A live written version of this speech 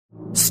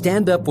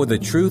Stand Up For the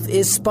Truth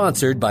is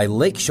sponsored by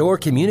Lakeshore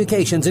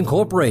Communications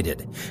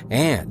Incorporated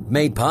and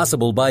made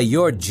possible by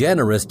your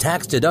generous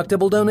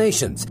tax-deductible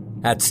donations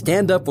at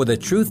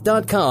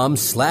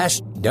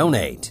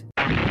standupforthetruth.com/donate.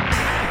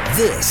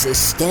 This is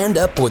Stand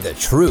Up For the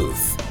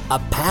Truth, a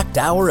packed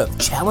hour of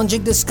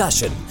challenging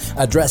discussion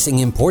addressing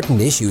important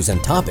issues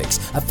and topics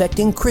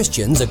affecting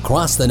Christians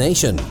across the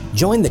nation.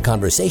 Join the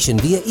conversation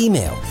via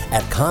email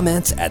at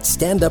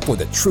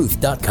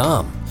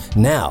comments@standupforthetruth.com.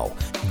 Now,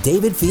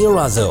 David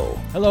Fiorazzo.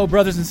 Hello,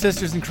 brothers and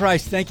sisters in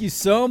Christ. Thank you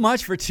so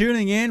much for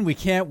tuning in. We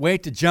can't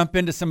wait to jump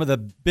into some of the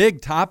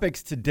big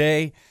topics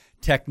today.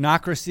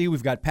 Technocracy.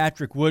 We've got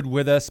Patrick Wood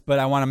with us, but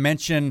I want to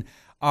mention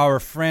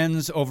our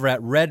friends over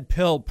at Red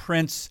Pill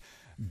Prints.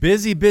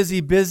 Busy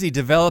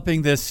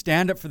developing this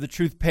Stand Up For the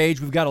Truth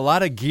page. We've got a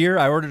lot of gear.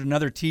 I ordered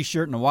another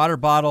t-shirt and a water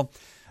bottle.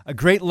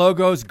 Great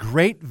logos,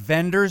 great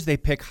vendors. They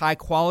pick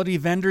high-quality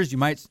vendors. You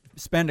might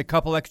spend a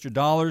couple extra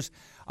dollars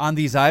on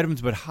these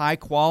items, but high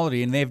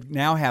quality, and they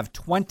now have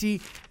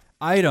 20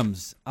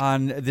 items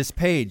on this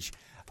page.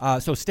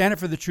 So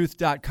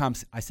standupforthetruth.com.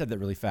 I said that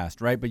really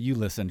fast, right? But you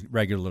listen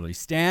regularly.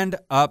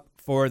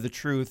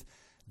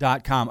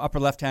 Standupforthetruth.com. Upper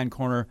left-hand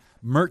corner,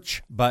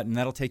 merch button.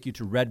 That'll take you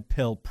to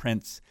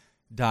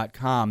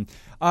redpillprints.com.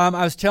 I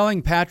was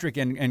telling Patrick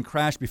and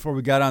Crash before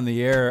we got on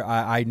the air,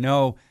 I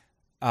know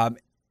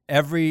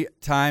every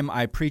time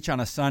I preach on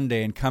a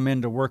Sunday and come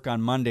into work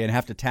on Monday and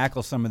have to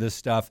tackle some of this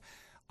stuff,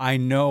 I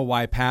know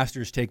why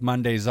pastors take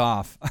Mondays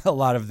off, a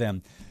lot of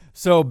them.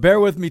 So bear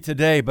with me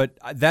today, but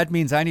that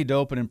means I need to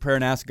open in prayer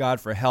and ask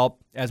God for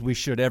help, as we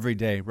should every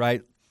day,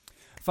 right?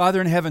 Father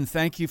in heaven,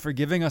 thank you for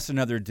giving us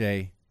another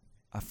day.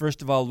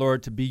 First of all,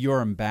 Lord, to be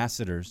your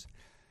ambassadors.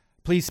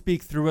 Please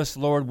speak through us,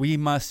 Lord. We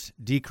must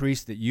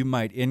decrease that you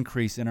might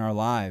increase in our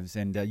lives.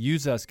 And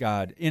use us,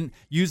 God.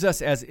 Use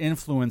us as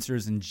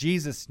influencers in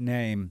Jesus'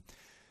 name.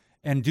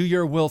 And do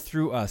your will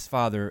through us,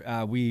 Father.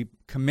 We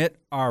commit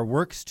our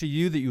works to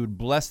you, that you would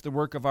bless the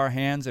work of our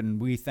hands,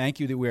 and we thank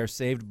you that we are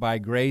saved by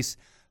grace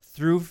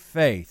through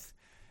faith.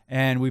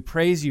 And we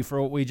praise you for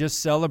what we just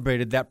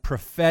celebrated, that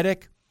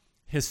prophetic,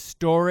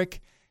 historic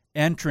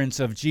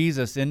entrance of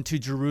Jesus into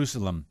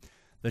Jerusalem,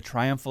 the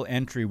triumphal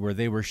entry where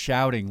they were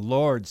shouting,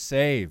 Lord,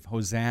 save,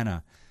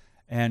 Hosanna.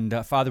 And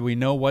Father, we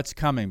know what's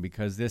coming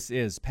because this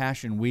is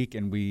Passion Week,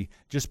 and we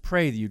just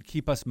pray that you'd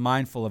keep us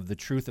mindful of the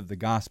truth of the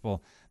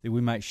gospel, that we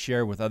might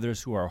share with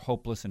others who are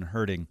hopeless and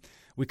hurting.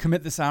 We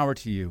commit this hour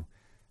to you.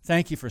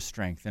 Thank you for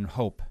strength and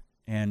hope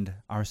and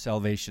our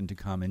salvation to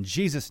come. In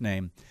Jesus'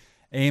 name,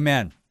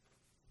 amen.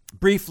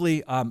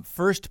 Briefly, 1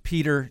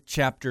 Peter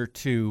chapter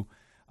 2,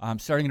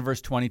 starting in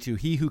verse 22,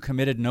 he who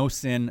committed no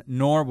sin,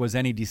 nor was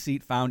any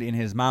deceit found in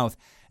his mouth,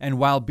 and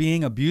while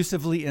being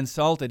abusively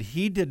insulted,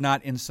 he did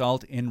not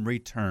insult in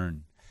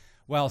return.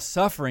 While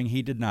suffering,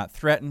 he did not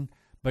threaten,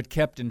 but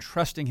kept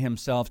entrusting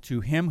himself to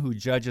him who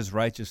judges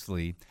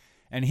righteously.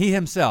 And he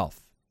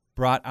himself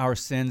brought our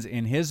sins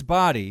in his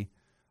body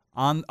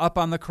up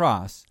on the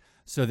cross,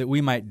 so that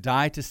we might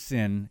die to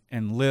sin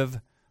and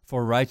live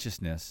for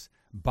righteousness.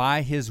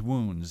 By his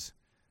wounds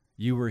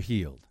you were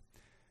healed.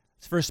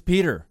 It's 1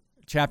 Peter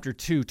chapter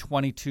 2,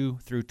 22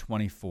 through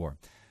 24.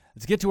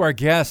 Let's get to our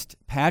guest,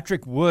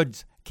 Patrick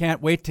Woods.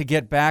 Can't wait to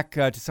get back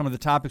to some of the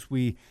topics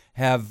we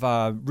have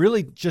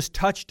really just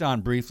touched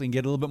on briefly and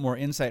get a little bit more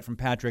insight from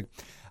Patrick.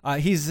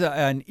 He's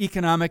an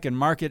economic and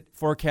market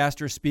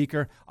forecaster,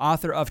 speaker,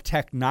 author of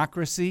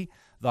Technocracy,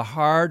 The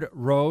Hard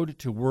Road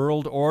to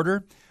World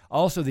Order,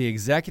 also the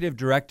executive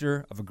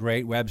director of a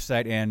great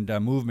website and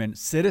movement,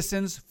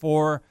 Citizens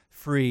for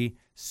Free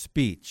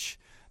Speech.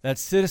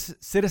 That's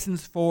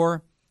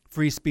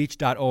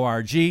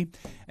citizensforfreespeech.org.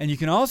 And you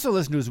can also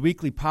listen to his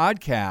weekly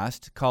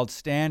podcast called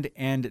Stand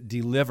and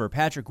Deliver.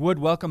 Patrick Wood,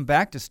 welcome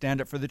back to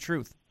Stand Up For the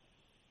Truth.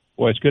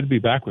 Well, it's good to be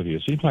back with you.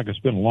 It seems like it's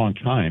been a long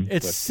time.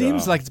 It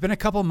seems like it's been a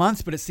couple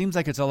months, but it seems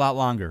like it's a lot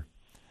longer.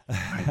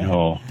 I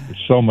know.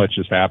 So much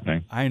is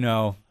happening. I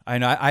know.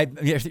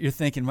 You're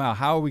thinking, wow,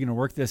 how are we going to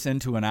work this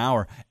into an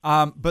hour?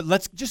 But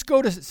let's just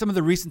go to some of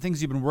the recent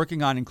things you've been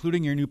working on,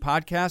 including your new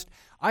podcast.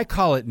 I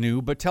call it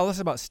new, but tell us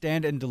about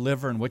Stand and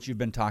Deliver and what you've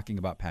been talking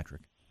about,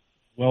 Patrick.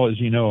 Well, as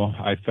you know,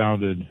 I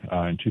founded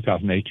in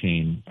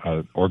 2018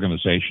 an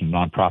organization,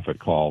 nonprofit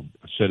called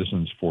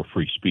Citizens for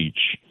Free Speech.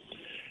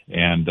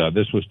 And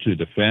this was to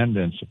defend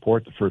and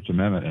support the First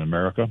Amendment in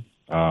America.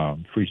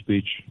 Free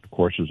speech, of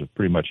course, is a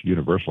pretty much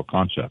universal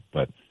concept,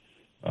 but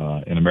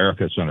in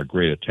America it's under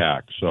great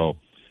attack. So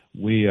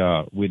we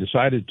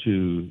decided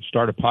to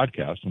start a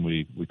podcast, and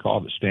we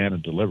called it Stand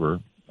and Deliver.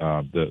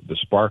 The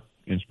spark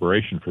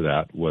inspiration for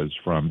that was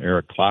from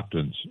Eric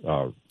Clapton's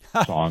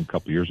song a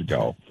couple years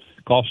ago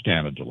called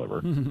Stand and Deliver.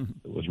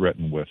 It was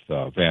written with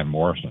Van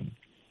Morrison.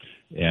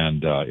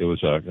 And it was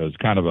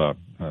kind of a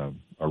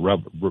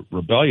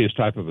rebellious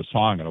type of a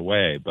song in a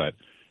way, but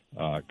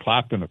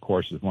Clapton, of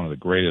course, is one of the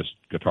greatest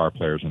guitar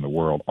players in the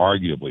world,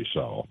 arguably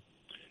so.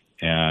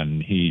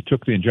 And he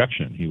took the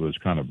injection. He was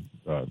kind of,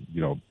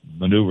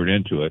 maneuvered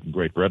into it in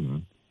Great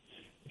Britain.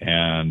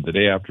 And the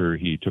day after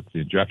he took the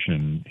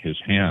injection, his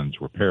hands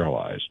were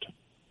paralyzed.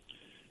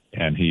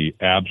 And he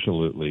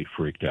absolutely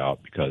freaked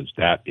out because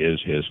that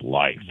is his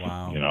life.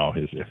 Wow. You know,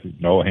 his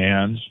no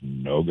hands,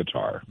 no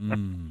guitar.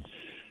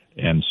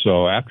 And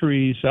so after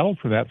he settled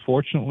for that,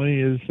 fortunately,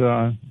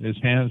 his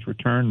hands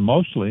returned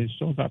mostly.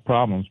 Still got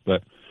problems,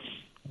 but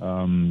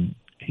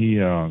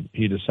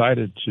he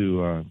decided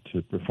to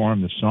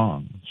perform this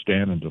song,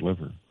 "Stand and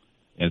Deliver,"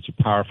 and it's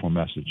a powerful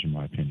message, in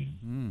my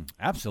opinion.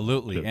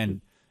 Absolutely. And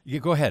you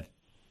go ahead.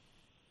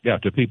 Yeah,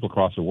 to people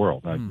across the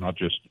world, not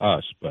just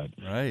us, but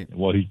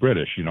well, he's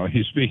British. You know,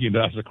 he's speaking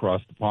to us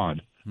across the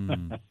pond.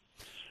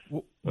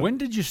 When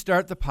did you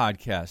start the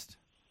podcast?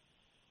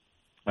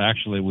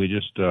 Actually, we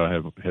just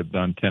have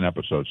done 10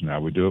 episodes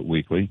now. We do it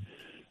weekly.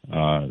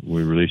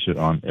 We release it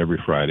on every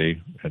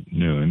Friday at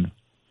noon,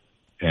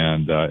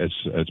 and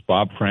it's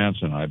Bob France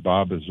and I.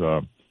 Bob is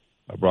a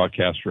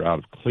broadcaster out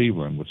of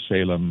Cleveland with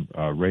Salem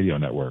Radio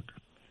Network,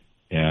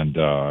 and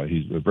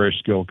he's a very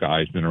skilled guy.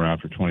 He's been around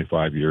for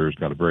 25 years.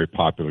 Got a very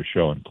popular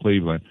show in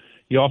Cleveland.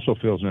 He also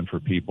fills in for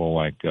people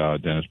like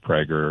Dennis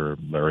Prager,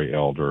 Larry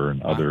Elder,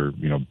 and other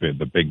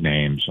the big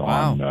names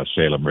on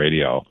Salem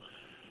Radio.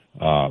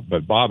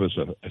 But Bob is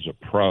a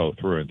pro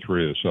through and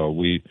through. So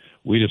we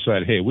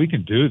decided, hey, we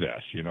can do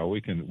this. You know, we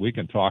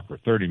can talk for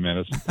 30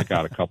 minutes and pick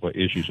out a couple of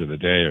issues of the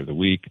day or the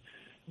week,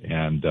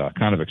 and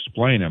kind of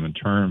explain them in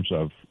terms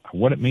of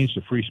what it means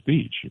to free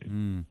speech.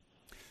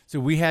 So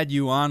we had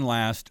you on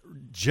last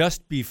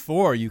just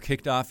before you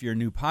kicked off your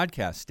new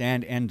podcast,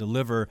 Stand and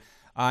Deliver.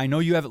 I know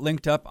you have it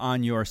linked up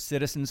on your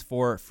Citizens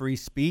for Free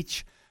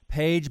Speech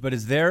page, but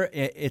does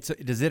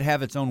it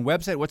have its own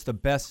website? What's the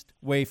best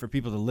way for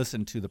people to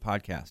listen to the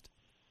podcast?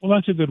 Well,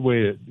 that's a good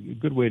way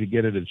to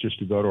get it is just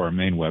to go to our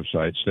main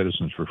website,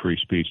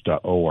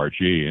 citizensforfreespeech.org,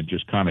 and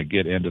just kind of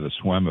get into the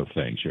swim of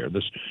things here.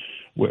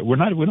 We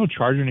don't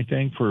charge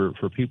anything for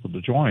people to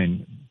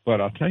join,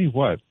 but I'll tell you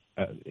what,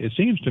 it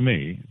seems to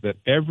me that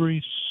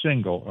every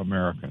single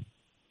American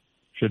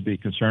should be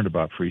concerned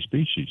about free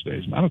speech these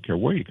days. And I don't care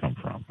where you come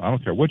from. I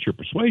don't care what your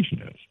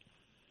persuasion is.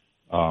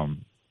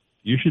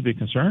 You should be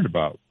concerned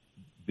about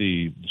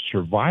the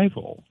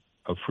survival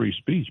of free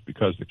speech,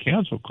 because the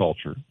cancel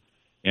culture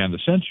and the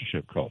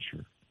censorship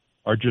culture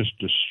are just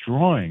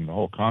destroying the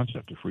whole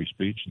concept of free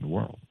speech in the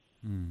world.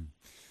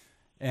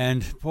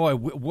 And boy,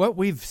 what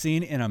we've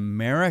seen in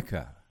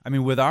America, I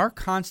mean, with our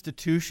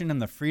Constitution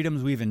and the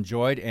freedoms we've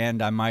enjoyed,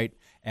 and I might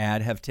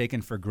add, have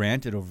taken for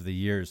granted over the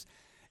years,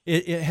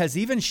 it has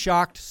even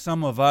shocked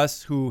some of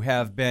us who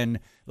have been,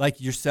 like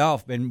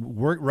yourself, been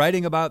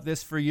writing about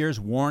this for years,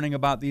 warning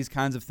about these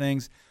kinds of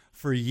things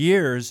for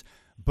years,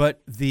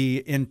 but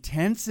the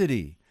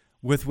intensity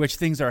with which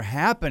things are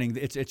happening,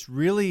 it's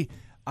really,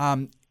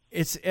 I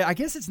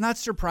guess it's not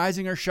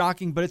surprising or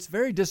shocking, but it's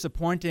very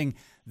disappointing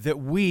that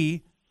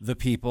we, the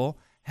people,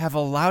 have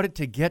allowed it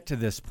to get to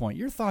this point.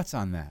 Your thoughts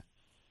on that?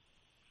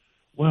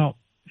 Well,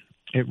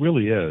 it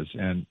really is.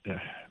 And,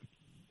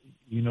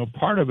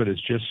 part of it is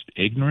just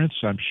ignorance,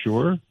 I'm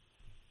sure,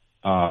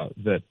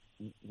 that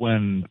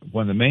when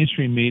the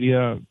mainstream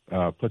media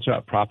puts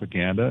out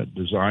propaganda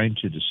designed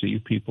to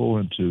deceive people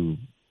into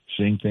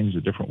seeing things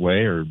a different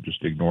way or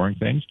just ignoring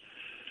things,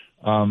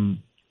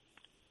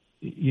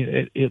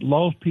 it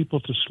lulls people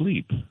to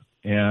sleep,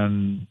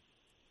 and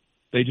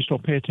they just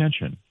don't pay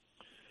attention.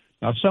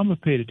 Now, some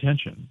have paid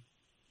attention,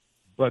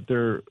 but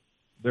there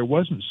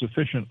wasn't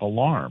sufficient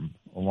alarm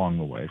along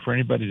the way for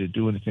anybody to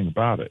do anything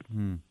about it.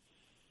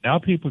 Now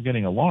people are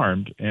getting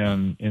alarmed,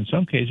 and in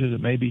some cases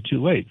it may be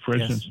too late. For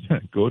instance,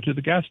 go to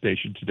the gas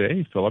station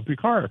today, fill up your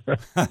car.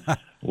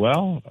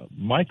 Well,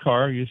 my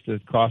car used to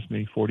cost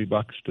me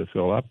 $40 to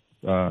fill up.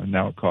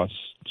 Now it costs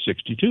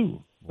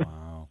 $62.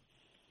 Wow.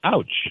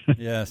 Ouch.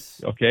 Yes.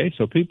 Okay,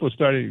 so people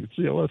started to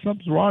see, well,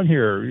 something's wrong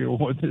here.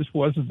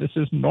 This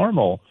isn't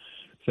normal.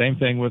 Same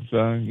thing with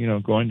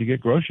going to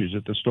get groceries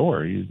at the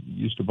store. You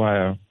used to buy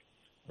a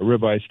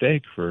ribeye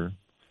steak for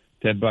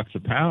 $10 a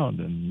pound,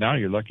 and now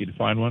you're lucky to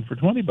find one for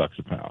 $20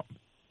 a pound.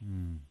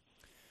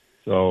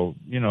 So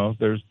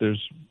there's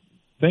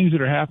things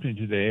that are happening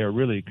today are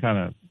really kind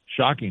of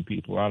shocking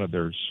people out of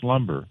their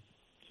slumber.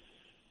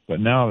 But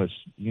now it's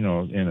in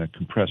a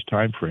compressed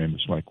time frame.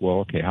 It's like, well,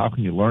 okay, how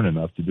can you learn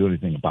enough to do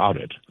anything about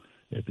it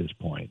at this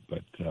point?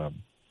 But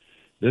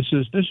this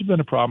has been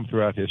a problem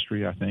throughout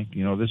history. I think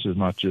this is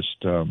not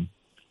just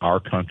our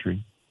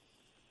country.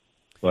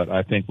 But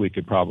I think we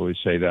could probably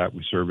say that.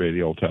 We survey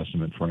the Old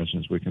Testament, for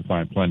instance. We can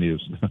find plenty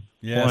of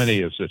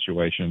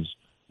situations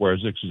where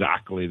it's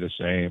exactly the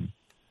same,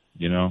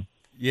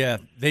 Yeah,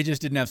 they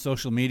just didn't have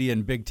social media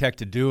and big tech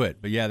to do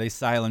it. But, yeah, they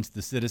silenced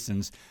the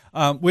citizens,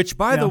 which,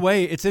 by the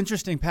way, it's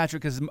interesting,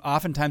 Patrick, because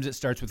oftentimes it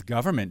starts with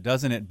government,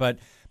 doesn't it? But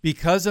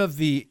because of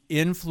the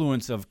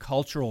influence of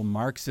cultural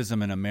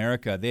Marxism in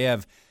America, they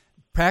have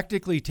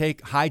practically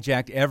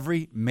hijacked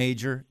every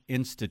major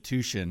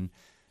institution,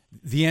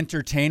 the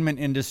entertainment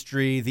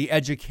industry, the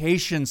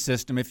education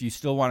system. If you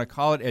still want to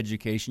call it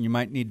education, you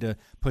might need to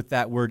put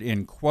that word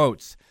in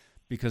quotes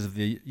because of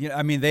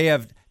they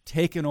have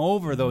taken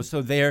over those.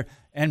 So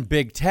and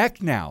big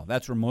tech now,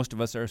 that's where most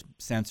of us are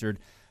censored.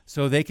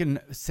 So they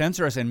can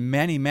censor us in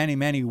many, many,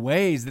 many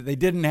ways that they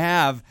didn't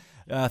have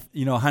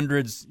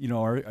hundreds,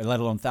 or let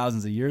alone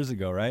thousands of years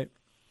ago, right?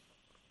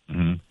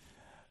 Mm-hmm.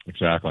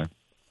 Exactly.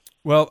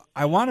 Well,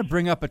 I want to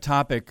bring up a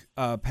topic,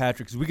 Patrick,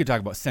 because we could talk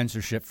about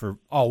censorship for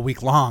all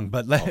week long,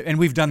 and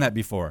we've done that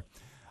before.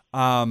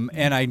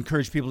 And I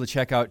encourage people to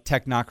check out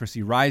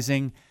Technocracy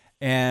Rising.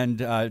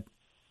 And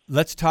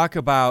let's talk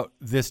about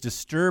this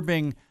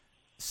disturbing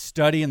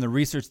study and the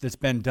research that's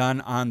been done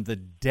on the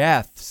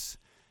deaths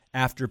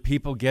after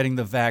people getting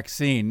the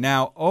vaccine.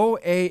 Now,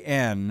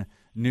 OAN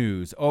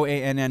News,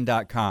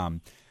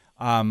 OANN.com,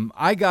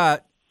 I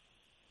got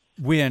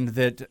wind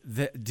that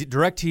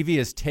DirecTV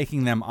is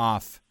taking them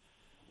off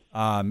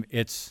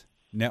its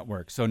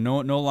network. So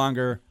no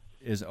longer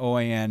is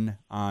OAN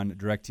on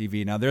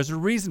DirecTV. Now, there's a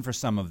reason for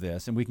some of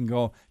this, and we can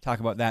go talk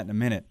about that in a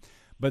minute.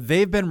 But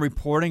they've been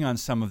reporting on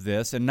some of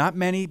this, and not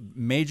many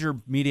major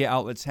media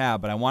outlets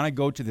have. But I want to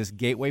go to this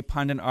Gateway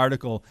Pundit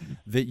article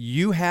that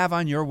you have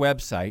on your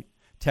website,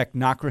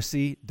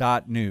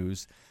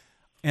 technocracy.news.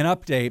 An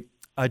update,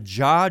 a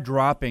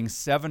jaw-dropping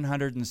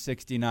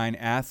 769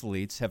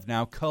 athletes have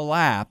now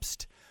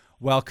collapsed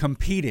while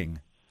competing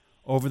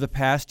over the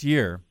past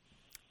year.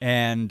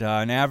 And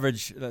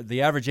the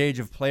average age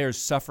of players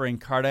suffering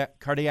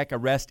cardiac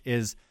arrest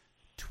is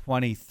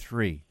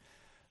 23.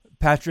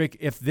 Patrick,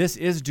 if this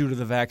is due to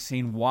the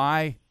vaccine,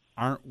 why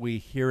aren't we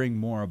hearing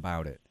more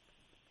about it?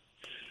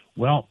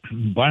 Well,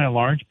 by and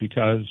large,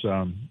 because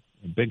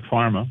big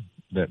pharma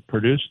that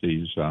produce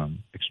these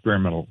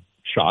experimental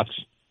shots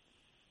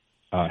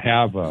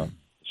have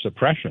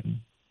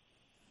suppression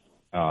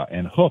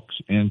and hooks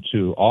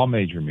into all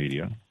major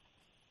media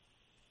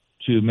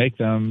to make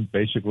them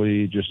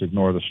basically just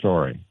ignore the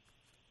story.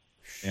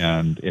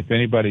 And if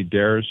anybody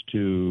dares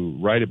to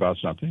write about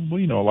something,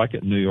 well, like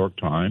at New York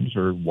Times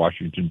or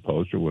Washington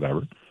Post or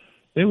whatever,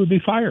 they would be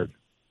fired.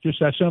 Just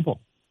that simple.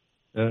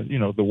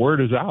 The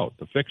word is out.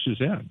 The fix is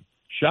in.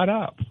 Shut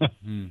up.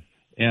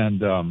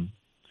 And,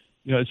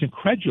 it's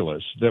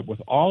incredulous that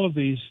with all of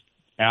these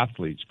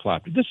athletes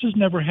clapping, this has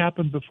never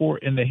happened before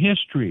in the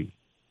history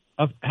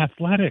of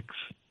athletics.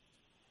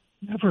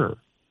 Never.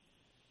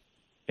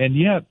 And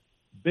yet,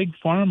 big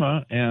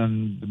pharma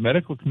and the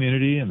medical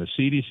community and the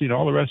CDC and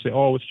all the rest say,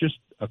 it's just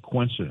a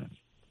coincidence.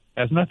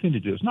 It has nothing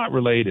to do. It's not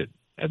related.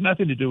 It has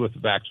nothing to do with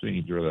the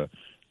vaccines or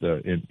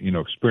the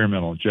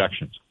experimental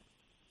injections.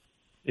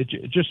 It's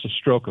just a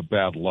stroke of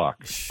bad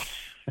luck.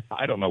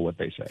 I don't know what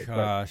they say.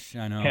 Gosh,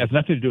 I know. It has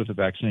nothing to do with the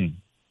vaccine.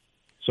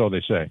 So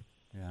they say.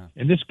 Yeah.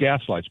 And this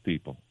gaslights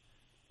people.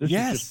 This is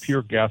just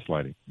pure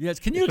gaslighting. Yes.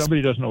 Can you? If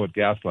somebody doesn't know what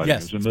gaslighting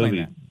is. There's a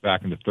movie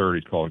back in the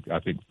 30s called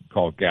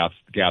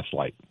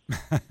Gaslight,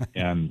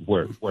 and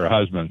where a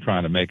husband is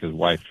trying to make his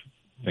wife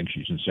think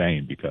she's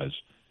insane because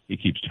he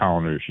keeps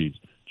telling her she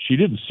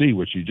didn't see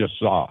what she just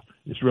saw.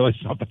 It's really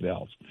something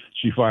else.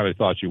 She finally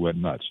thought she went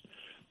nuts.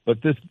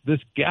 But this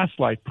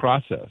gaslight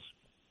process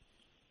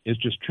is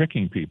just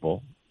tricking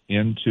people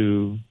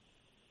into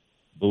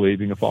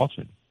believing a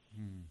falsehood.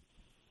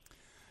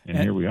 And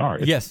here we are.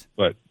 Yes.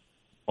 But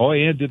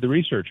OAN did the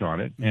research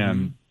on it,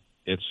 and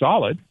it's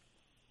solid.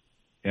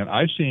 And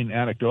I've seen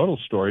anecdotal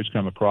stories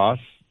come across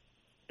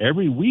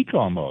every week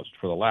almost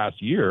for the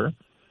last year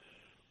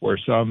where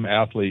some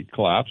athlete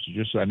collapsed.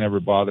 I never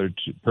bothered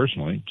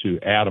personally to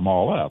add them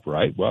all up,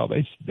 right? Well,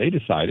 they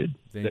decided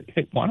that,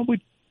 hey, why don't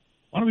we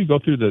go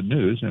through the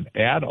news and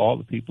add all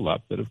the people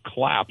up that have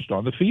collapsed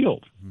on the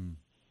field?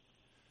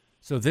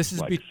 So this is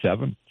like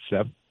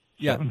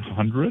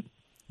 700?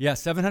 Yeah,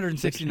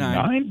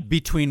 769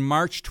 between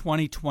March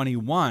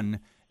 2021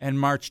 and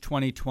March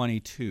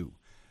 2022.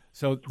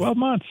 So 12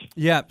 months.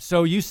 Yeah.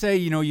 So you say,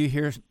 you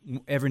hear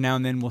every now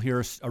and then we'll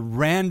hear a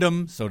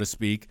random, so to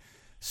speak,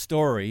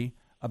 story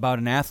about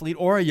an athlete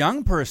or a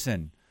young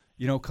person,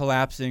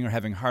 collapsing or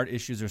having heart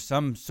issues or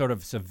some sort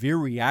of severe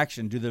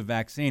reaction to the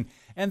vaccine.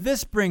 And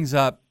this brings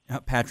up,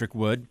 Patrick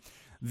Wood,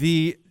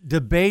 the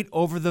debate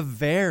over the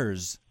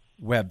VAERS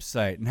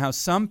website and how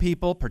some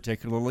people,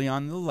 particularly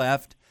on the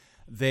left,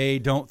 they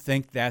don't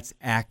think that's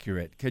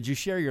accurate. Could you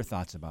share your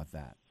thoughts about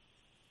that?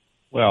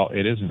 Well,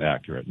 it isn't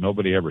accurate.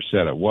 Nobody ever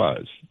said it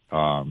was,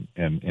 and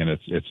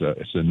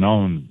it's a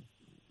known.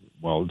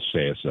 Well, let's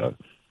say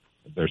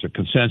there's a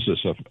consensus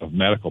of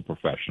medical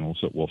professionals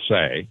that will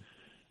say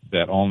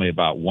that only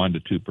about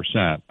 1% to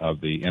 2%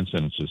 of the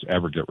incidences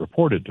ever get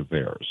reported to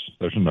VAERS.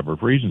 There's a number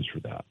of reasons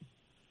for that,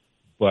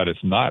 but it's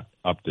not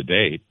up to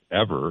date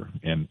ever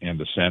in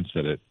the sense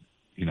that it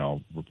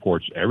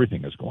reports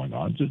everything that's going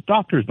on. So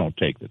doctors don't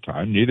take the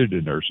time. Neither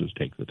do nurses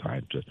take the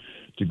time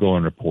to go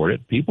and report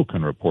it. People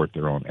can report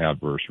their own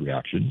adverse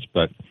reactions,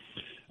 but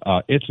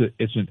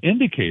it's an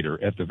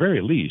indicator at the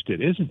very least.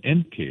 It is an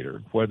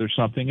indicator whether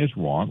something is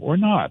wrong or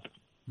not.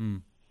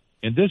 And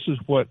this is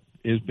what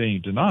is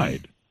being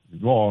denied.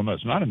 Well, no,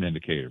 it's not an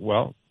indicator.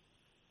 Well,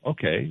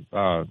 okay,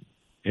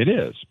 it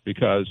is,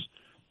 because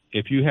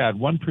if you had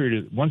one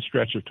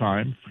stretch of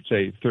time,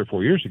 say 3 or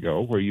 4 years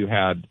ago, where you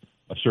had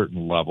a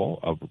certain level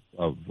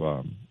of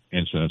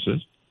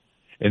incidences,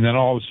 and then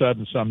all of a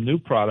sudden some new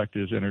product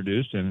is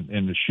introduced and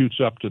it shoots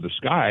up to the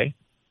sky,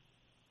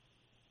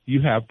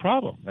 you have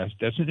problem.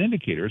 That's an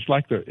indicator. It's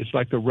like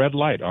the red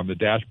light on the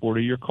dashboard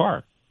of your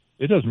car.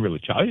 It doesn't really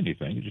tell you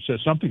anything. It just says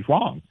something's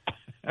wrong.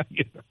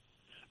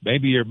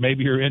 Maybe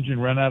your engine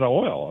ran out of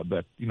oil,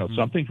 but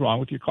something's wrong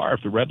with your car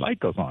if the red light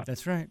goes on.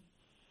 That's right.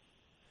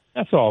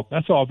 That's all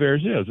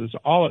VAERS is. It's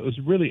all it was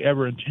really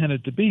ever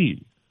intended to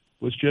be,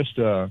 was just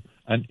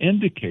an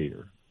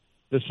indicator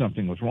that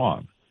something was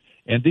wrong.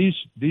 And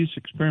these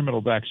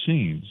experimental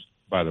vaccines,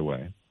 by the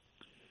way,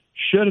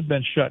 should have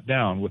been shut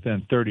down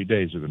within 30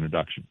 days of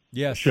introduction.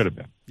 Yes. Should have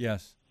been.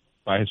 Yes.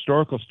 By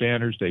historical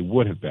standards, they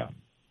would have been,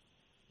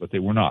 but they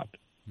were not.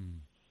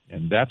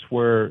 And that's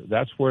where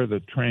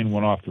the train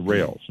went off the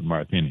rails, in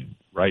my opinion,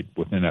 right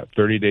within that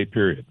 30-day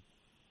period.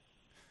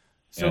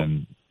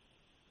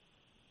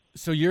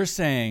 So you're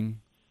saying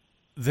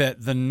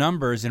that the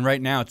numbers, and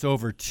right now it's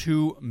over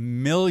 2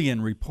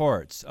 million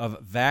reports of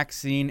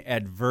vaccine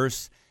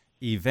adverse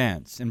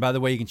events. And by the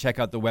way, you can check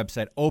out the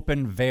website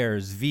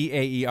OpenVAERS,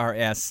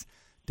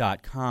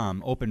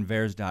 VAERS.com,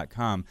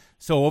 OpenVAERS.com.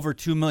 So over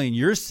 2 million.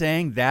 You're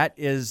saying that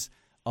is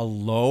a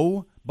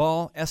low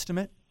ball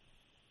estimate?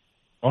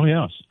 Oh,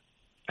 yes,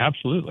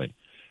 absolutely.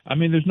 I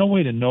mean, there's no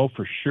way to know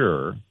for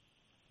sure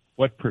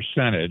what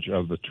percentage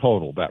of the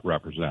total that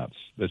represents.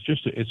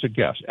 It's a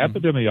guess.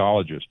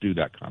 Epidemiologists do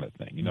that kind of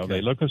thing. Okay.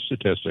 They look at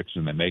statistics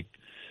and they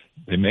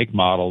make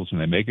models and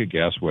they make a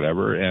guess,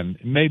 whatever, and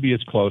maybe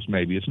it's close,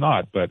 maybe it's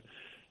not. But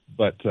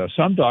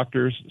some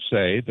doctors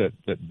say that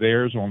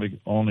VAERS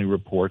only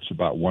reports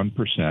about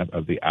 1%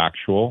 of the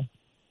actual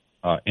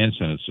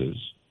incidences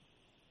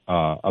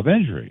of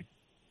injury.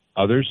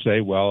 Others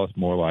say, well, it's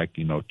more like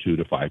 2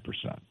 to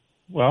 5%.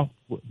 Well,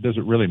 does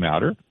it really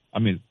matter? I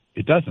mean,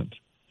 it doesn't.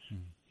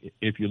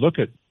 If you look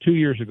at 2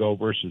 years ago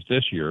versus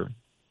this year,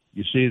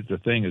 you see that the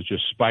thing has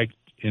just spiked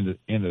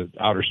into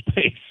outer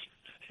space,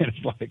 and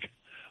it's like,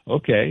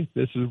 okay,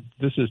 this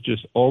is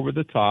just over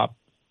the top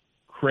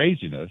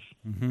craziness,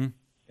 and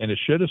it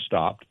should have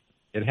stopped.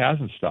 It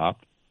hasn't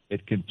stopped.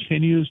 It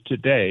continues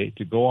today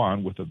to go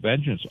on with a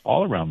vengeance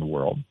all around the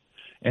world,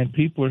 and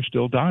people are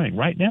still dying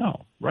right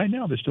now. Right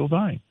now, they're still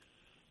dying.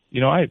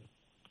 I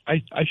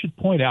should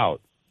point out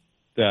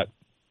that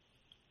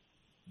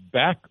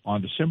back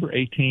on December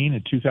 18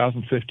 in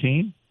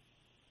 2015,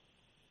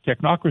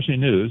 Technocracy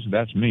News,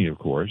 that's me, of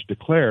course,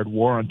 declared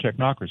war on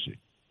technocracy.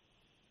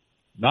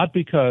 Not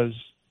because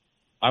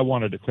I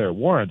want to declare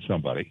war on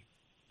somebody,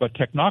 but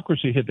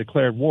technocracy had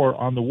declared war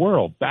on the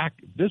world.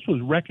 This was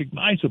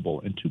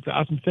recognizable in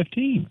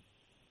 2015.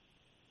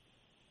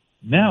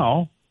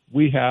 Now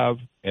we have,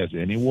 as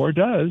any war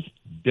does,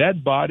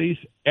 dead bodies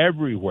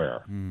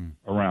everywhere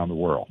around the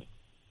world.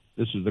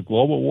 This is the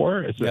global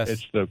war. It's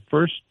the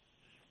first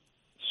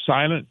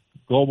silent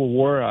global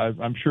war,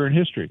 I'm sure, in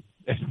history.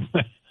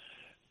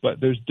 But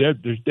there's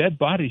dead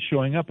bodies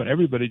showing up, and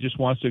everybody just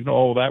wants to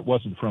know, that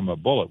wasn't from a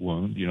bullet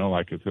wound,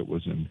 like if it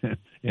was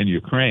in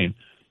Ukraine.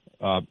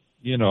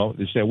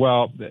 They say,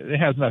 well, it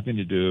has nothing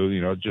to do,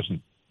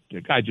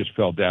 the guy just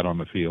fell dead on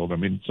the field. I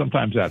mean,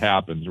 sometimes that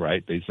happens,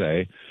 right, they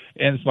say.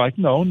 And it's like,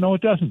 no,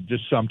 it doesn't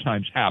just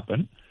sometimes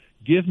happen.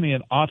 Give me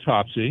an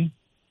autopsy,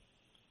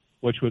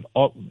 which would,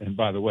 and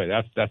by the way,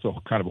 that's a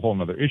kind of a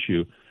whole other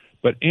issue.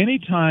 But any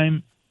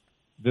time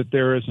that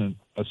there isn't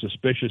a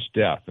suspicious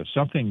death, or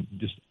something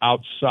just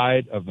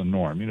outside of the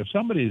norm. If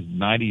somebody is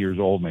 90 years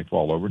old and they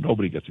fall over,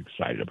 nobody gets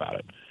excited about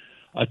it.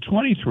 A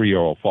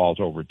 23-year-old falls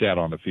over dead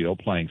on the field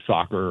playing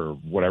soccer or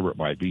whatever it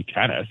might be,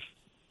 tennis.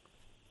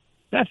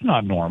 That's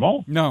not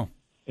normal. No.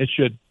 It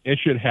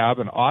should have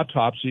an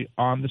autopsy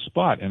on the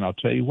spot. And I'll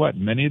tell you what,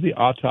 many of the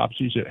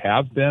autopsies that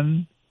have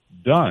been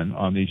done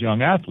on these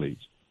young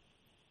athletes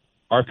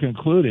are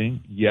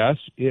concluding, yes,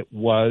 it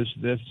was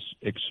this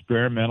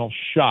experimental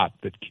shot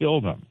that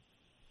killed him.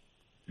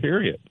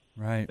 Period.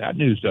 Right. That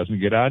news doesn't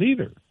get out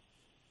either.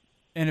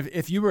 And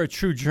if you were a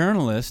true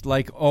journalist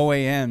like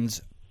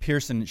OAN's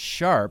Pearson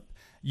Sharp,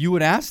 you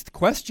would ask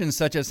questions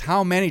such as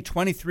how many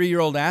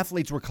 23-year-old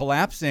athletes were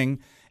collapsing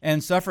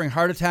and suffering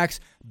heart attacks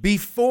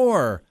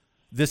before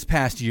this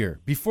past year,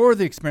 before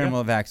the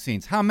experimental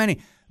vaccines. How many?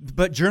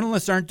 But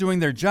journalists aren't doing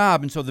their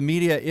job, and so the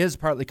media is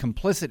partly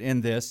complicit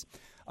in this.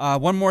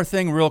 One more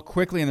thing real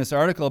quickly in this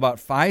article about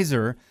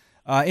Pfizer.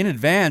 In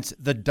advance,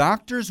 the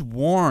doctors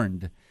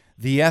warned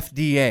the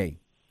FDA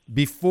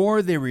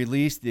before they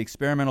released the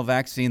experimental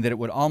vaccine that it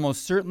would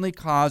almost certainly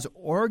cause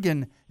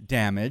organ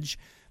damage.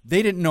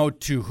 They didn't know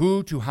to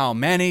who, to how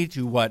many,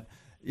 to what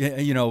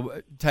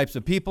types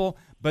of people,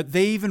 but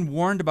they even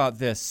warned about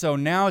this. So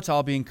now it's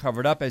all being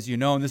covered up, as you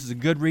know, and this is a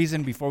good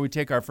reason before we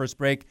take our first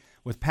break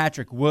with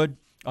Patrick Wood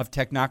of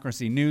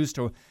Technocracy News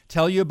to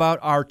tell you about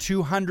our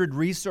 200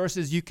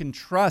 resources you can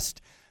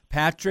trust.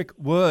 Patrick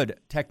Wood,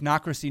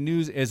 Technocracy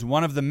News, is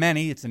one of the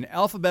many. It's in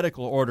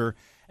alphabetical order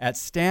at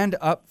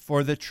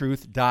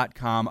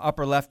standupforthetruth.com.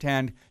 Upper left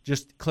hand,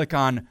 just click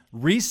on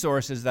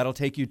resources. That'll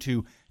take you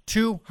to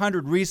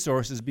 200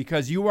 resources,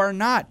 because you are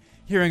not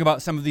hearing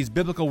about some of these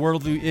biblical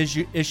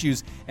worldview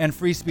issues and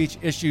free speech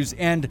issues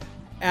and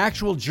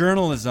actual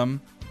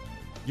journalism.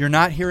 You're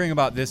not hearing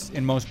about this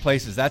in most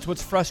places. That's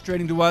what's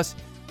frustrating to us.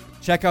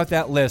 Check out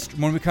that list.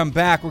 When we come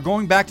back, we're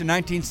going back to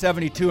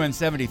 1972 and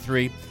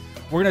 73.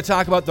 We're going to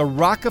talk about the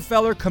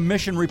Rockefeller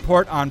Commission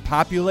report on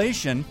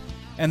population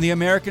and the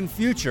American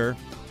future,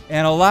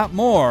 and a lot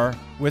more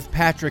with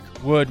Patrick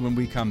Wood when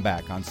we come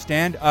back on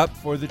Stand Up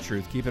for the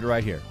Truth. Keep it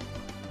right here.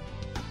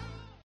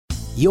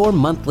 Your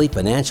monthly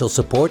financial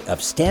support of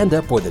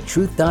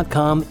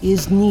StandUpForTheTruth.com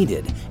is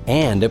needed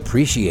and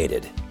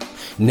appreciated.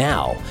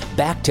 Now,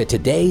 back to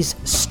today's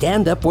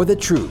Stand Up for the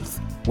Truth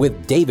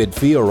with David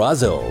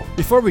Fiorazzo.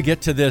 Before we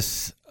get to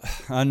this,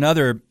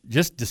 another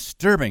just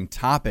disturbing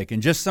topic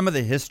and just some of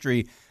the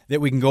history that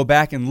we can go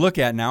back and look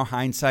at now.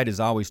 Hindsight is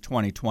always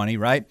 20/20,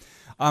 right?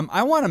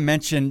 I want to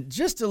mention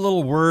just a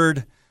little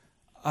word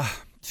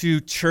to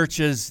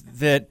churches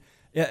that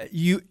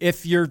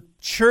if your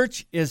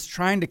church is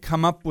trying to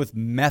come up with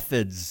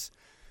methods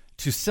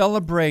to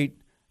celebrate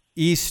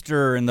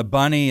Easter and the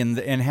bunny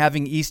and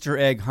having Easter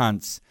egg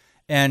hunts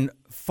and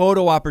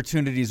photo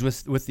opportunities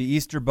with the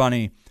Easter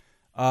bunny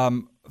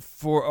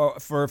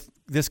for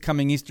this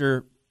coming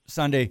Easter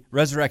Sunday,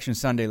 Resurrection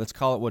Sunday, let's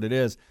call it what it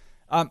is,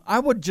 I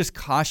would just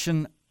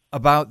caution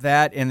about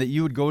that, and that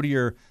you would go to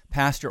your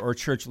pastor or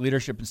church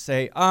leadership and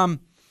say,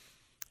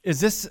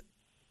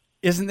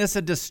 isn't this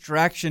a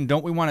distraction?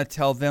 Don't we want to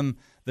tell them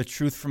the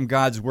truth from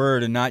God's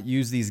word and not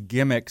use these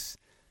gimmicks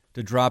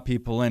to draw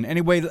people in?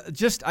 Anyway,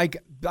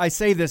 I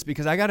say this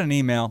because I got an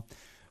email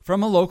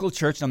from a local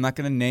church. I'm not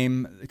going to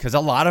name, because a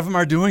lot of them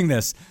are doing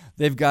this.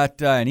 They've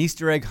got an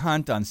Easter egg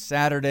hunt on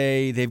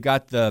Saturday. They've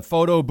got the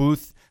photo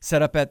booth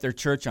set up at their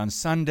church on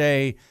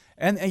Sunday.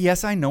 And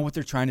yes, I know what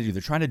they're trying to do.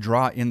 They're trying to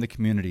draw in the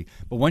community.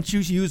 But once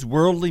you use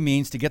worldly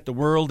means to get the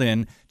world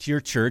in to your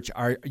church,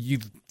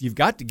 you've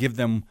got to give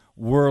them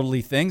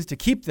worldly things to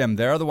keep them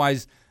there.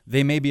 Otherwise,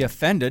 they may be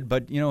offended,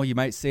 but you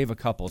might save a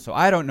couple. So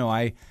I don't know.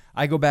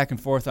 I go back and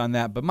forth on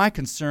that. But my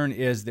concern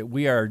is that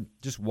we are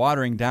just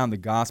watering down the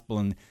gospel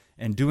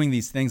and doing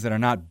these things that are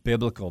not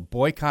biblical.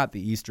 Boycott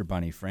the Easter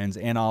bunny, friends,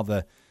 and all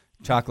the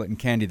chocolate and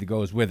candy that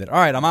goes with it. All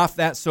right, I'm off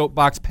that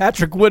soapbox.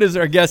 Patrick Wood is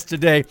our guest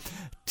today.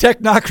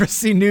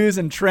 Technocracy News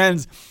and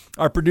Trends.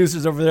 Our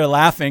producers over there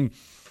laughing.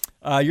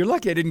 You're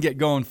lucky I didn't get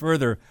going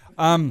further.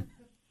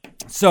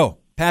 So,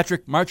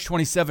 Patrick, March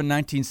 27,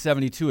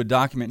 1972, a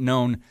document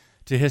known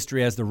to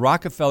history as the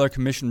Rockefeller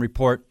Commission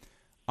Report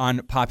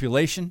on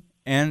Population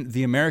and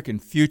the American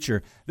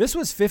Future. This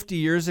was 50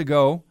 years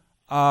ago,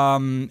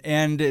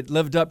 and it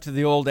lived up to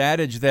the old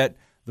adage that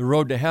the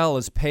road to hell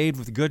is paved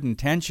with good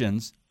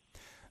intentions.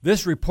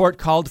 This report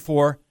called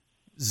for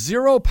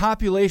zero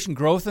population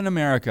growth in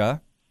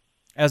America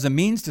as a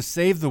means to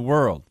save the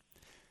world.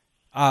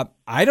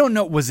 I don't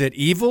know, was it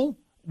evil?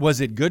 Was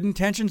it good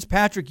intentions?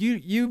 Patrick,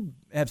 you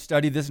have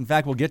studied this. In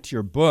fact, we'll get to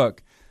your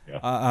book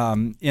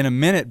in a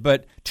minute.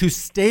 But to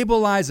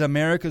stabilize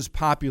America's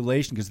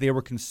population, because they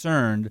were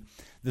concerned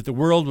that the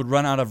world would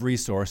run out of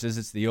resources.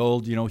 It's the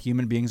old,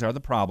 human beings are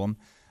the problem.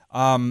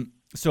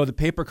 So the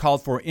paper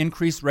called for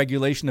increased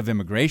regulation of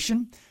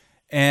immigration.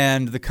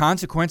 And the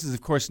consequences,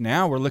 of course,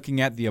 now we're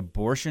looking at the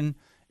abortion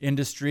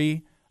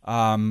industry.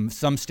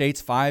 Some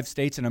states, 5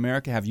 states in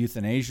America, have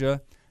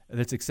euthanasia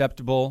that's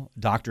acceptable,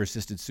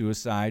 doctor-assisted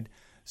suicide.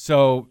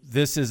 So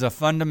this is a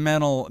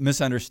fundamental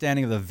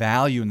misunderstanding of the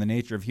value and the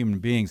nature of human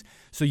beings.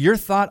 So your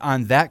thought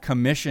on that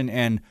commission,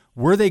 and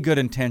were they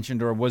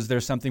good-intentioned, or was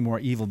there something more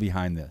evil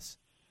behind this?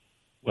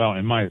 Well,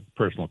 in my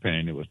personal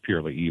opinion, it was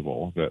purely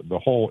evil. The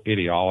whole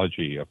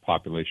ideology of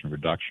population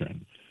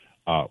reduction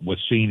was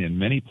seen in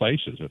many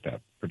places at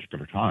that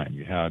particular time.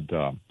 You had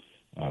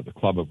the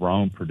Club of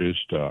Rome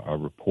produced a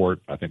report,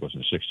 I think it was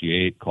in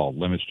 '68, called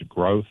Limits to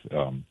Growth.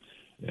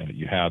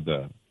 You had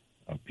the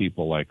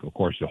people like, of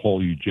course, the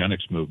whole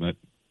eugenics movement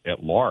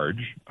at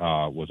large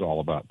was all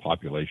about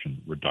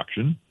population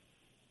reduction.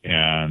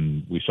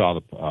 And we saw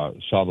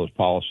those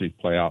policies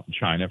play out in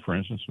China, for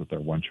instance, with their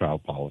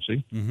one-child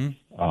policy.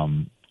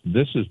 Mm-hmm.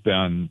 This has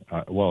been,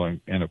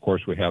 and of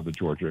course we have the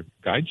Georgia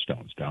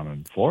Guidestones down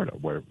in Florida,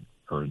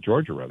 or in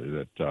Georgia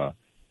rather,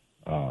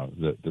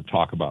 that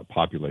talk about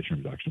population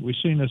reduction. We've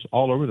seen this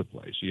all over the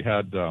place. You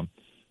had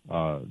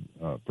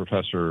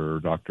Professor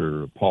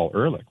Dr. Paul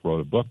Ehrlich wrote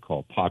a book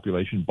called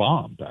Population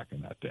Bomb back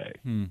in that day,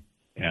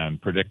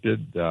 and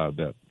predicted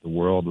that the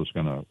world was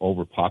going to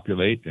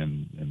overpopulate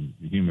and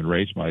the human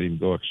race might even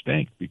go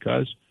extinct,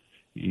 because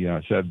he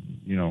said,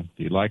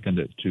 he likened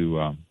it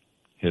to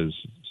his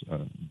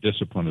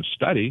discipline of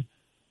study,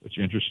 which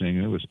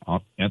interestingly was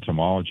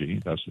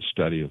entomology. That's the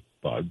study of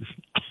bugs.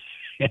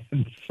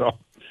 And so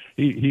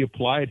he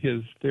applied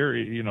his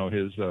theory,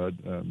 his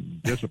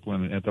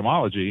discipline in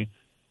entomology,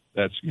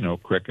 that's,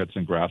 crickets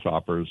and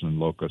grasshoppers and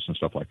locusts and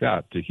stuff like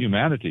that, to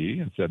humanity,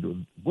 and said,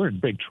 we're in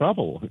big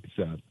trouble, he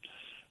said.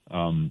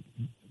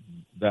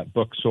 That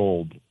book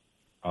sold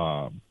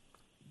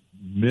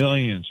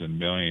millions and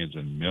millions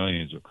and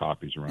millions of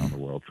copies around the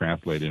world,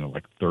 translated into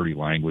like 30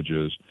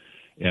 languages.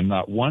 And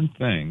not one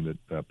thing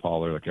that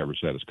Paul Ehrlich ever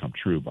said has come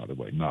true, by the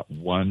way, not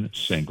one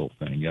single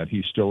thing. Yet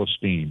he's still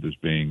esteemed as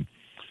being,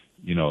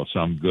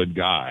 some good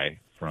guy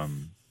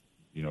from,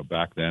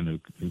 back then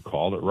who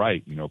called it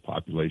right.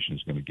 Population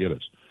is going to get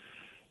us.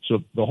 So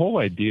the whole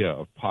idea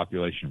of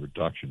population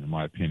reduction, in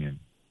my opinion,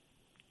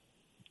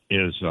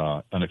 is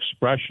an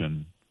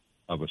expression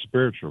of a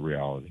spiritual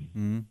reality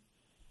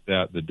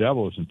that the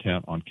devil is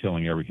intent on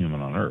killing every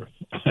human on earth.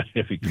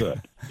 If he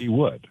could, he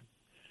would.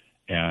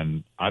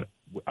 And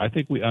I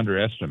think we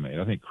underestimate,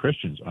 I think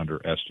Christians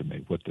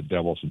underestimate what the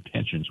devil's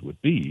intentions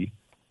would be.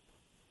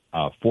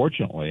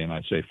 Fortunately, and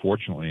I say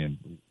fortunately, and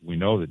we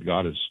know that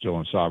God is still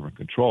in sovereign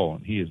control,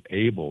 and he is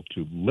able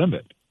to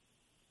limit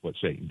what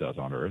Satan does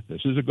on earth.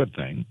 This is a good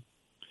thing.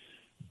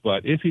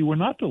 But if he were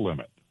not to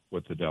limit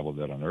what the devil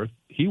did on earth,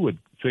 he would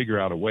figure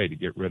out a way to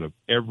get rid of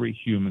every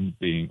human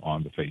being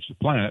on the face of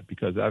the planet,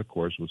 because that, of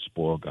course, would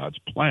spoil God's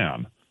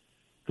plan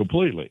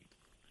completely.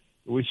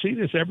 We see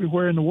this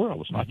everywhere in the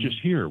world. It's not just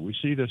here. We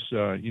see this,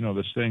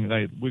 this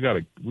thing. We got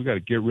to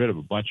get rid of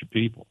a bunch of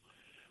people.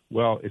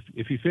 Well,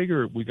 if you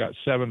figure we got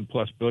 7+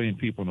 billion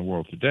people in the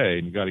world today,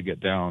 and you got to get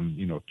down,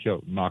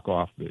 knock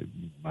off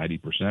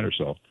 90% or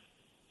so.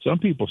 Some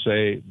people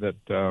say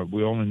that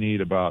we only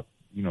need about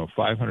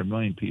 500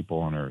 million people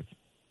on Earth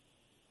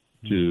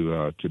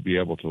to be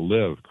able to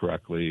live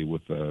correctly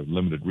with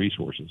limited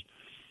resources.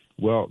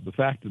 Well, the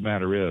fact of the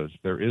matter is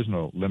there is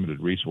no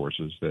limited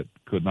resources that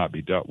could not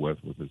be dealt with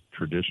a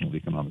traditional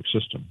economic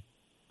system.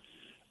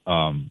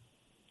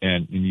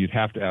 And you'd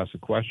have to ask the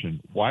question,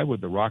 why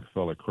would the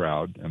Rockefeller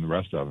crowd and the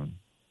rest of them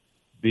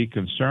be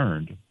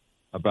concerned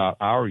about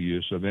our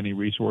use of any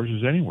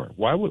resources anywhere?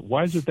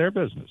 Why is it their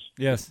business?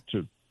 Yes.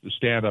 To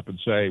stand up and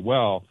say,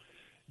 well,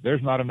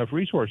 there's not enough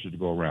resources to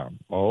go around.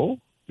 Oh,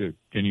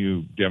 can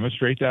you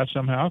demonstrate that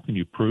somehow? Can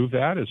you prove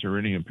that? Is there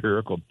any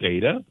empirical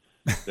data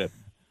that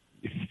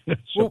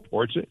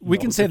supports it? We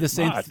can say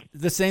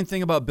the same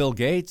thing about Bill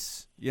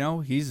Gates.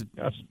 He's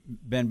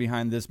been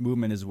behind this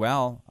movement as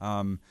well.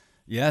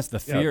 Yes, the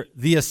fear,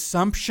 the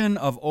assumption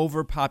of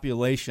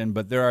overpopulation,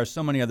 but there are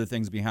so many other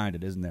things behind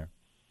it, isn't there?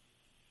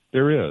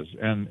 There is,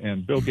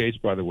 and Bill Gates,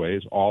 by the way,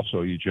 is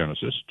also a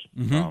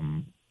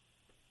eugenicist,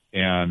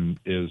 and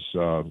is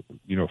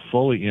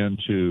fully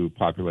into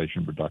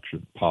population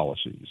reduction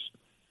policies.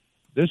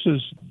 This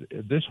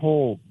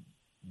whole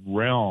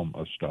realm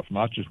of stuff,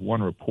 not just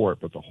one report,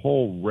 but the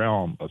whole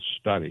realm of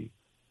study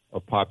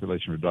of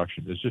population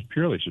reduction is just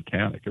purely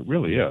satanic. It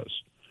really is.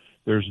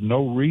 There's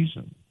no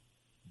reason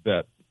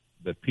that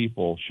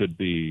people should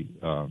be,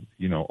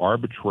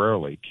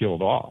 arbitrarily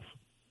killed off.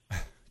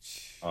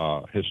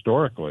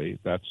 Historically,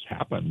 that's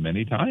happened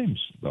many times,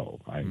 though.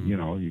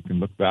 You can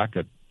look back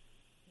at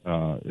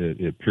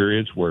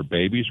periods where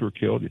babies were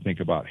killed. You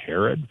think about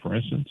Herod, for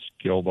instance,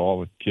 killed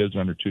all the kids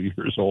under 2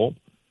 years old.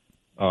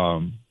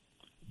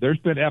 There's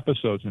been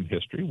episodes in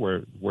history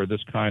where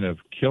this kind of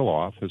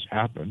kill-off has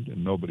happened,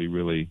 and nobody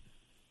really,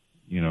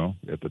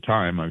 at the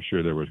time, I'm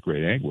sure there was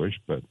great anguish,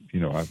 but,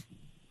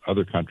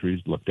 other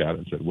countries looked at it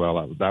and said,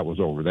 well, that was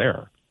over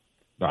there,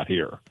 not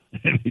here.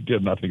 And he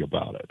did nothing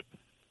about it.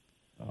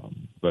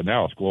 But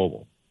now it's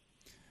global.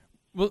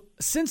 Well,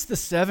 since the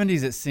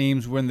 70s, it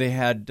seems, when they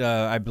had,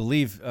 I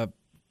believe,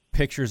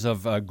 pictures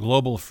of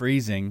global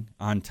freezing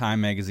on Time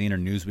Magazine or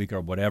Newsweek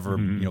or whatever,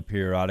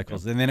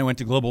 periodicals, and then it went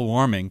to global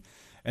warming,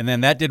 and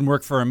then that didn't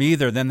work for them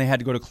either. Then they had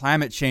to go to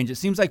climate change. It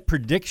seems like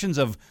predictions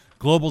of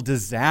global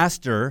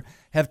disaster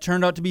have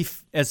turned out to be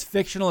as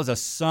fictional as a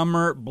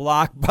summer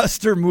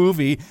blockbuster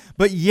movie,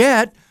 but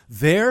yet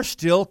they're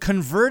still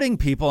converting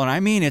people. And I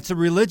mean, it's a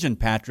religion,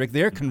 Patrick.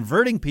 They're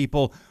converting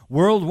people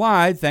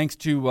worldwide thanks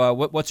to,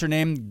 what's her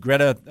name,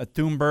 Greta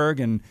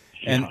Thunberg,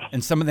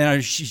 and some of them.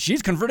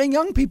 She's converting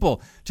young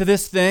people to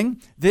this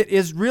thing that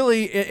is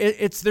really,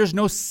 there's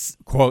no,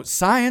 quote,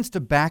 science to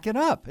back it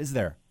up, is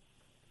there?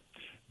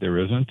 There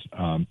isn't.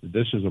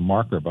 This is a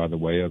marker, by the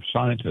way, of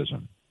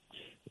scientism.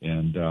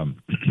 And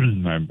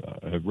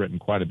I have written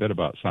quite a bit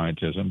about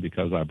scientism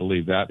because I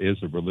believe that is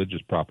a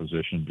religious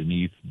proposition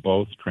beneath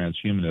both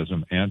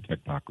transhumanism and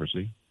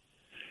technocracy.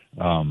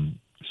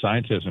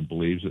 Scientism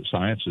believes that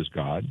science is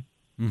God.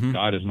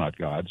 God is not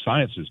God.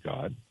 Science is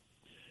God.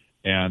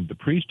 And the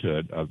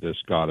priesthood of this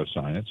God of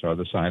science are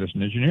the scientists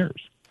and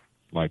engineers,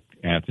 like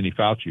Anthony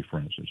Fauci, for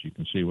instance. You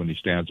can see when he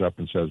stands up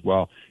and says,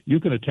 well, you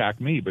can attack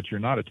me, but you're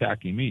not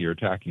attacking me. You're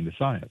attacking the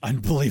science.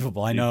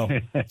 Unbelievable. I know.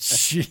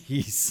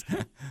 Jeez.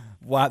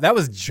 Wow. That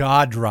was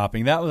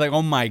jaw-dropping. That was like,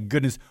 oh, my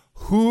goodness.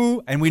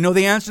 Who, and we know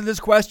the answer to this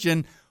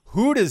question,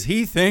 who does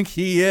he think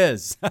he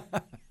is?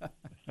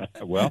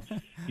 Well,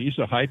 he's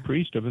the high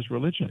priest of his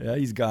religion. Yeah,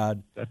 he's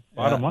God. That's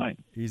bottom line.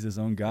 He's his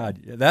own God.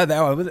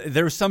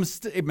 There were some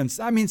statements.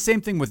 I mean,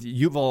 same thing with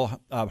Yuval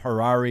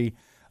Harari,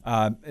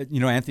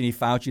 Anthony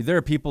Fauci. There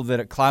are people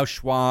Klaus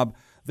Schwab,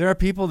 there are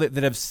people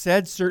that have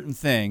said certain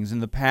things in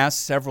the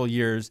past several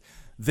years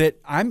that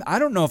I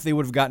don't know if they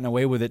would have gotten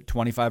away with it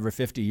 25 or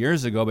 50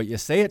 years ago, but you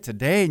say it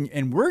today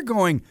and we're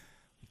going,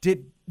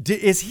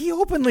 is he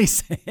openly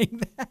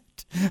saying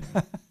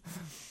that?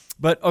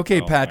 But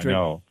okay, Patrick. I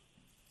know.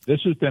 This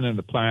has been in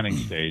the planning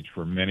stage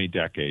for many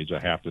decades, I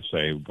have to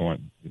say.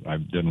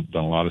 I've done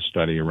a lot of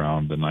study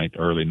around the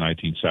early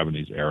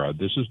 1970s era.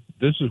 This is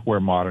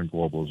where modern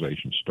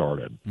globalization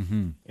started.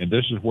 Mm-hmm. And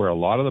this is where a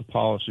lot of the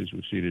policies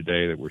we see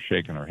today that we're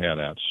shaking our head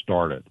at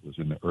started, was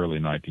in the early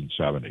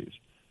 1970s.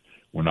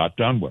 We're not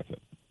done with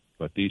it.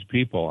 But these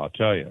people, I'll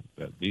tell you,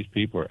 that these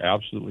people are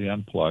absolutely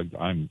unplugged.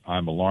 I'm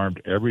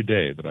alarmed every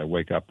day that I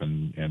wake up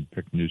and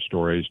pick news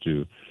stories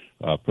to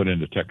put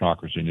into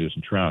Technocracy News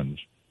and Trends.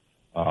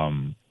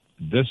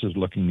 This is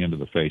looking into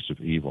the face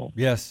of evil.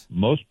 Yes.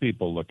 Most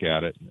people look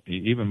at it,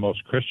 even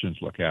most Christians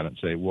look at it and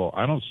say, well,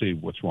 I don't see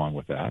what's wrong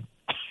with that.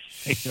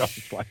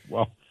 It's like,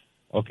 well,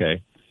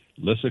 okay,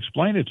 let's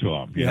explain it to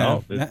them.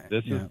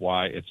 This is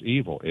why it's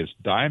evil. It's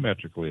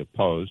diametrically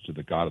opposed to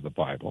the God of the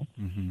Bible.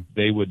 Mm-hmm.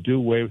 They would do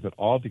away with it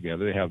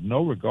altogether. They have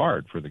no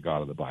regard for the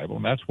God of the Bible,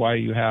 and that's why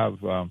you have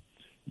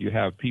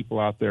people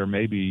out there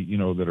maybe,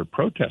 that are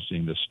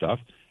protesting this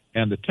stuff,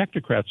 and the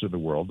technocrats of the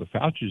world, the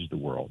Faucis of the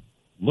world,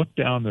 look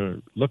down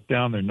their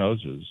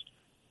noses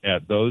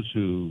at those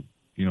who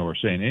are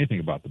saying anything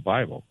about the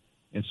Bible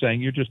and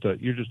saying you're just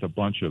a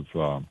bunch of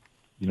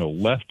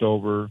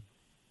leftover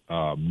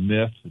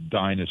myth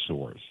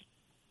dinosaurs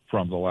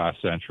from the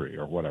last century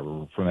or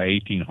whatever, from the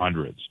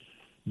 1800s.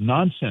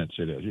 Nonsense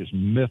it is. It's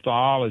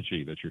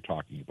mythology that you're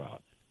talking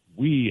about.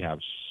 We have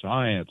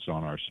science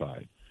on our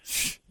side.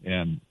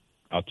 And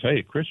I'll tell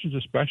you, Christians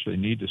especially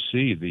need to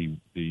see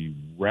the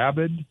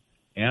rabid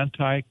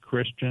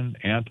anti-Christian,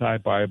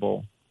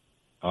 anti-Bible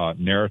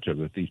narrative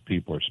that these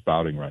people are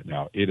spouting right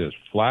now. It is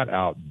flat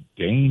out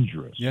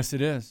dangerous. Yes,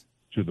 it is.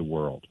 To the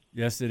world.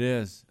 Yes, it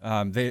is.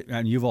 And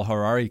Yuval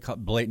Harari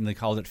blatantly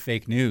called it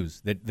fake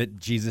news, that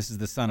Jesus is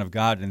the Son of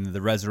God and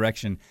the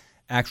resurrection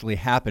actually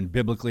happened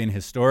biblically and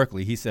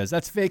historically. He says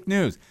that's fake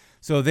news.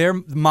 So they're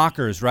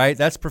mockers, right?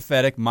 That's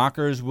prophetic.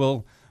 Mockers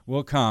will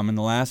come in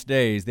the last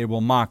days. They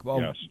will mock.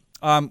 Yes.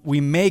 We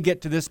may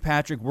get to this,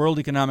 Patrick. World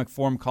Economic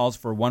Forum calls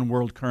for one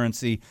world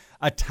currency.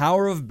 A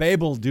Tower of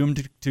Babel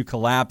doomed to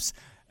collapse.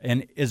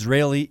 An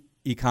Israeli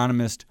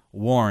economist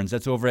warns.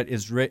 That's over at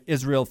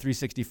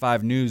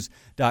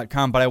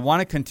Israel365news.com. But I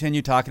want to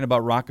continue talking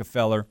about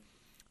Rockefeller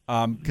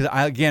because,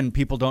 again,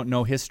 people don't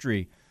know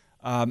history.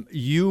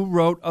 You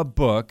wrote a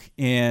book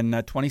in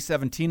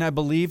 2017, I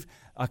believe,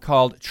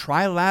 called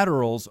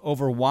Trilaterals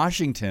over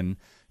Washington,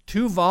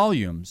 2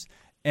 volumes,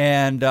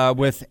 and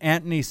with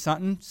Anthony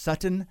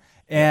Sutton.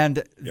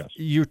 And yes.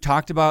 You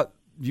talked about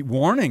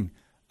warning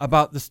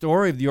about the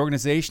story of the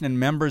organization and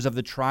members of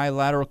the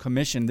Trilateral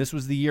Commission. This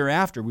was the year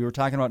after. We were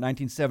talking about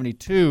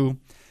 1972,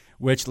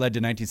 which led to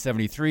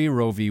 1973.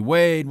 Roe v.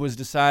 Wade was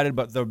decided,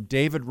 but the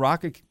David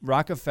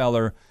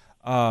Rockefeller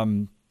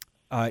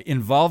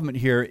involvement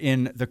here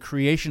in the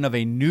creation of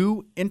a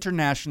new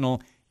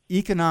international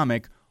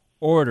economic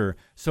order.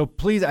 So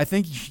please, I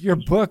think your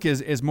book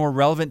is more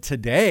relevant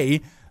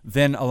today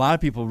than a lot of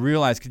people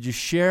realize. Could you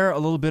share a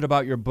little bit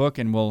about your book,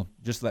 and we'll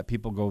just let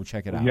people go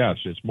check it out? Yes,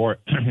 it's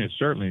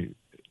certainly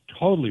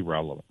totally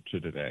relevant to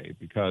today,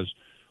 because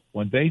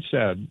when they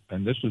said,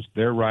 and this was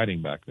their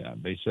writing back then,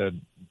 they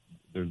said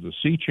there's a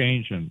sea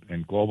change in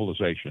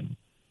globalization.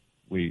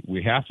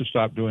 We have to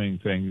stop doing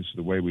things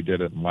the way we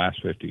did it in the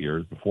last 50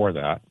 years before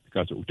that,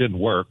 because it didn't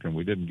work and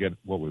we didn't get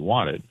what we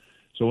wanted.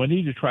 So we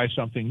need to try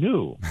something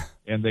new.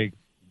 And they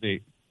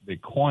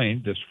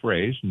coined this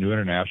phrase, New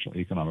International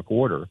Economic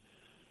Order.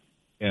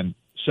 And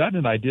Sutton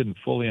and I didn't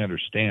fully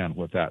understand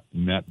what that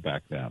meant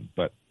back then.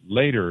 But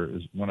later,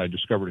 when I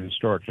discovered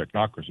historic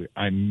technocracy,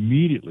 I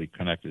immediately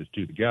connected the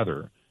two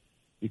together,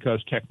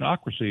 because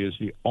technocracy is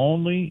the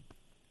only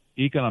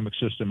economic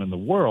system in the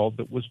world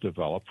that was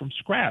developed from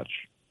scratch,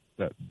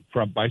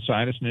 by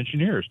scientists and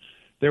engineers.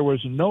 There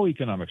was no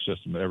economic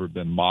system that ever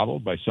been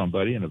modeled by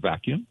somebody in a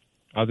vacuum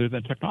other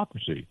than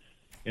technocracy.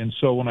 And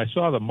so when I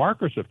saw the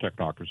markers of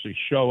technocracy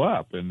show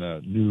up in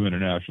the New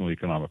International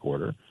Economic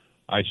Order,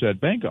 I said,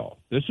 bingo,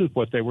 this is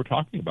what they were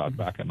talking about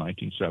back in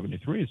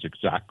 1973. It's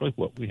exactly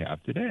what we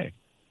have today.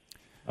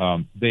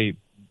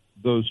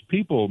 Those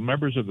people,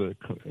 members of the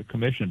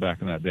commission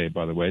back in that day,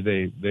 by the way,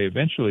 they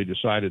eventually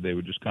decided they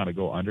would just kind of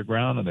go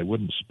underground and they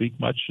wouldn't speak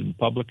much in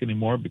public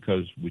anymore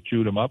because we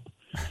chewed them up.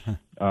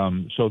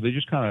 So they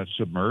just kind of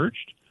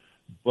submerged.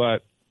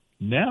 But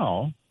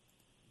now,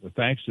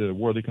 thanks to the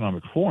World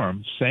Economic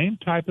Forum, same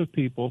type of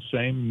people,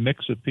 same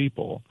mix of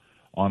people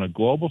on a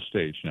global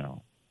stage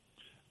now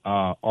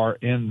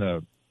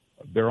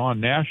they're on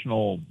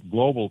national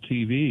global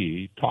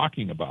TV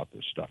talking about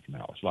this stuff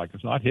now. It's like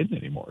it's not hidden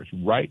anymore. It's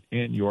right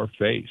in your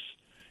face.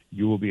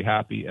 You will be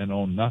happy and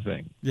own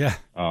nothing. Yeah.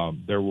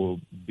 There will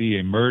be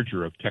a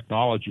merger of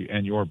technology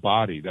and your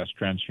body. That's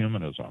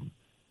transhumanism.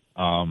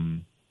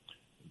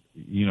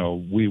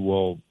 We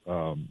will,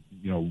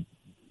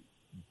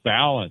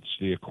 balance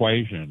the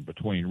equation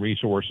between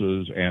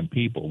resources and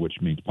people,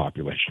 which means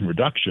population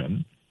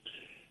reduction.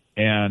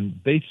 And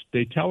they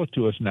tell it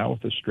to us now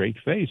with a straight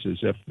face, as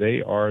if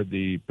they are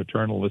the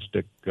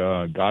paternalistic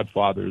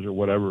godfathers or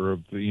whatever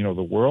of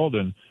the world,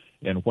 and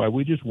why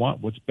we just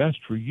want what's best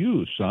for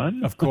you,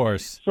 son. Of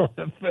course, sort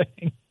of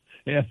thing.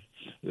 And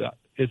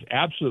is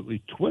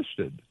absolutely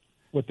twisted,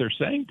 what they're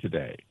saying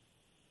today.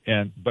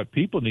 But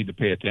people need to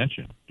pay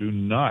attention. Do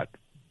not,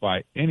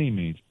 by any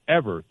means,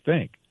 ever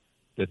think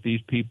that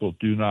these people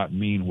do not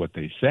mean what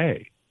they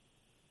say.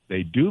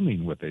 They do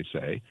mean what they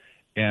say.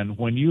 And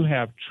when you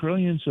have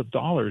trillions of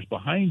dollars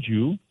behind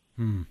you,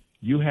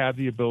 you have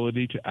the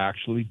ability to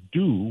actually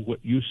do what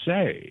you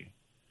say.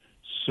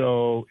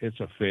 So it's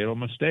a fatal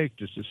mistake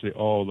just to say,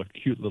 oh, the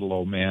cute little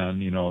old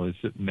man, is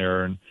sitting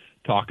there and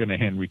talking to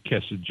Henry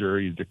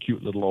Kissinger. He's a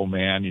cute little old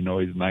man, he's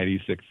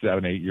 96,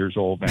 7, 8 years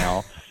old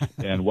now.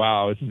 And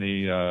wow, isn't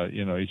he,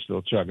 he's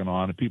still chugging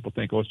on. And people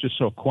think, oh, it's just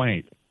so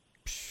quaint.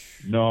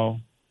 No,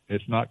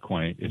 it's not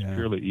quaint. It's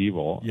purely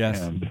evil.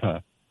 Yes. And,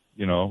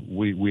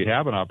 we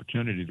have an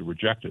opportunity to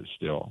reject it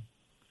still.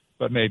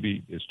 But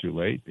maybe it's too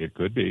late. It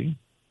could be.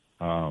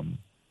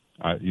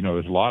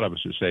 There's a lot of us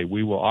who say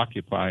we will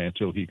occupy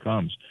until he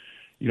comes.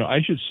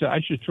 I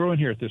should throw in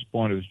here at this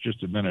point, it's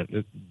just a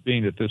minute,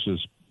 being that this is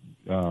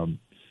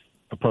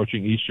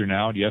approaching Easter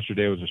now. And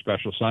yesterday was a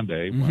special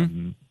Sunday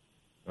when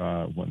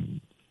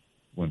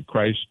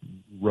Christ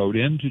rode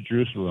into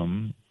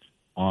Jerusalem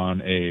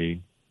on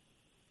an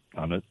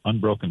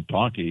unbroken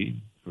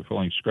donkey,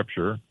 fulfilling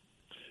Scripture,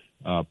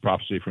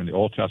 prophecy from the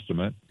Old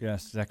Testament.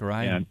 Yes,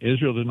 Zechariah. And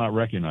Israel did not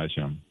recognize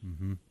him.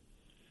 Mm-hmm.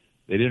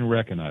 They didn't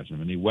recognize him,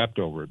 and he wept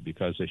over it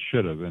because they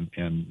should have. And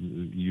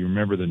you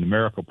remember the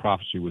numerical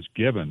prophecy was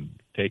given,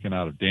 taken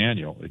out of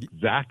Daniel. The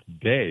exact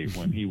day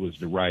when he was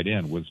to ride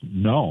in was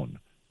known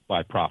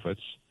by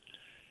prophets,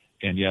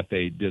 and yet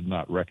they did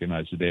not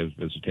recognize the day of his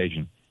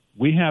visitation.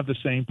 We have the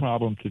same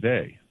problem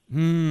today.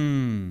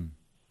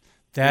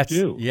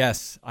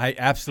 Yes, I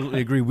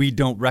absolutely agree. We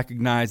don't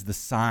recognize the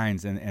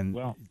signs,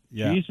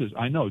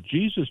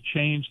 Jesus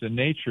changed the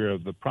nature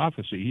of the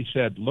prophecy. He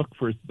said, look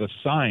for the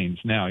signs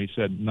now. He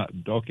said,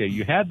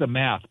 you had the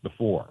math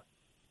before,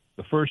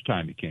 the first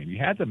time he came. You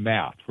had the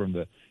math from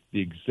the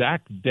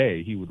exact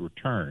day he would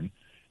return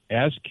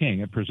as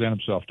king and present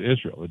himself to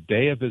Israel. The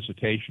day of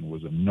visitation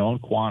was a known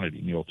quantity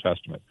in the Old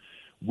Testament.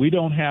 We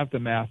don't have the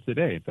math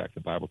today. In fact,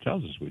 the Bible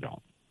tells us we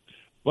don't.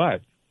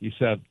 But he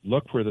said,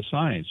 look for the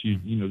signs.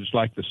 Just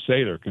like the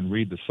sailor can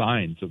read the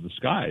signs of the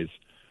skies,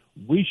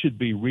 we should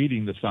be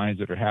reading the signs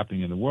that are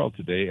happening in the world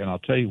today. And I'll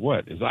tell you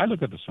what, as I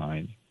look at the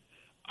signs,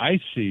 I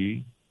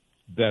see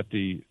that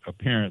the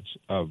appearance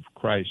of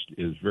Christ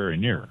is very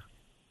near.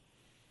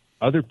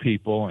 Other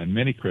people and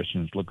many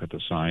Christians look at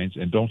the signs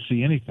and don't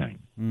see anything.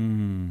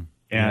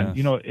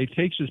 It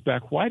takes us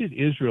back. Why did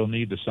Israel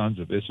need the sons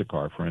of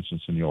Issachar, for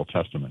instance, in the Old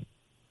Testament,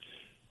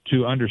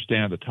 to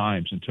understand the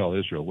times and tell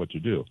Israel what to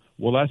do?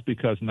 Well, that's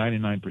because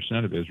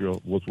 99% of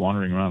Israel was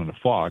wandering around in a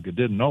fog. It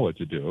didn't know what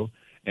to do.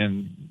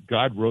 And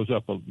God rose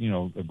up a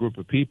group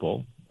of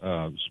people,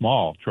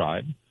 small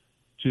tribe,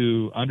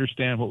 to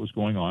understand what was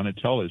going on and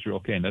tell Israel,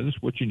 okay, now this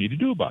is what you need to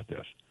do about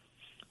this.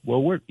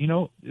 Well,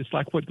 it's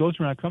like what goes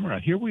around, come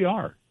around. Here we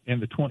are in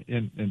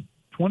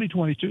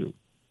 2022.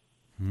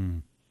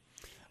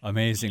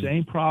 Amazing.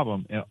 Same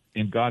problem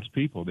in God's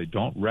people. They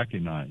don't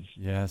recognize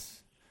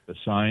the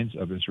signs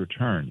of his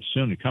return,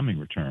 soon coming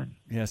return.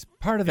 Yes,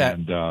 part of that.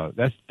 And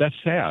that's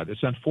sad.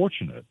 It's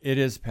unfortunate. It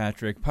is,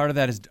 Patrick. Part of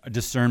that is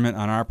discernment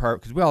on our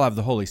part, because we all have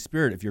the Holy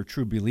Spirit if you're a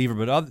true believer,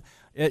 but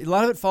a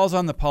lot of it falls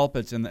on the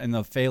pulpits and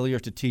the failure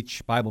to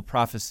teach Bible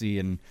prophecy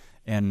and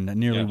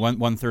nearly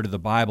one third of the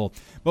Bible.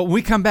 But when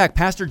we come back,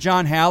 Pastor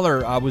John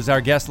Haller was our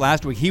guest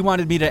last week. He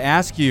wanted me to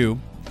ask you,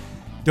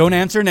 don't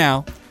answer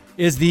now,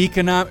 is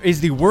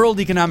the World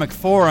Economic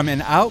Forum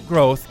an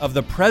outgrowth of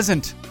the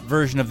present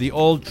version of the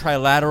old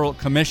Trilateral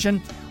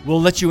Commission?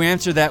 We'll let you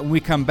answer that when we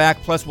come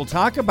back. Plus, we'll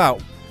talk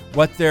about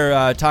what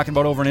they're talking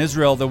about over in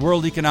Israel. The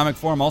World Economic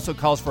Forum also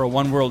calls for a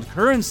one world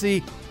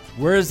currency.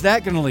 Where is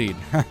that going to lead?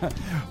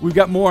 We've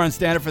got more on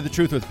Stand Up for the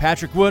Truth with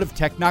Patrick Wood of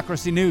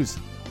Technocracy News.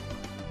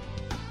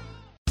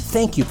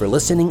 Thank you for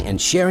listening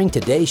and sharing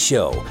today's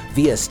show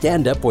via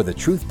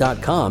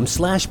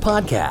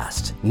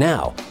standupforthetruth.com/podcast.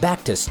 Now,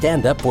 back to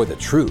Stand Up for the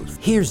Truth.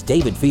 Here's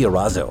David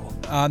Fiorazo.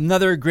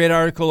 Another great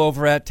article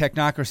over at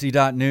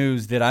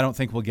technocracy.news that I don't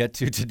think we'll get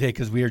to today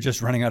because we are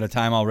just running out of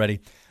time already.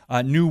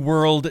 New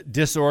World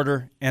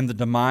Disorder and the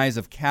Demise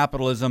of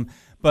Capitalism.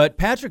 But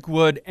Patrick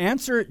Wood,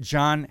 answer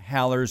John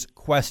Haller's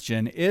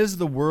question. Is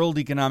the World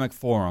Economic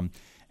Forum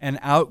an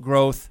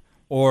outgrowth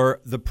or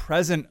the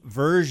present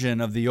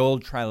version of the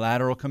old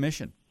Trilateral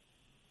Commission?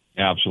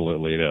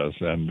 Absolutely it is,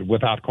 and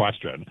without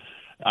question.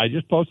 I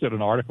just posted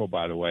an article,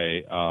 by the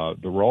way,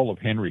 the role of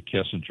Henry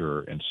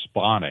Kissinger in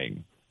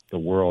spawning the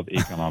World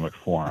Economic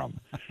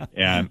Forum.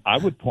 And I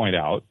would point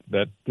out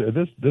that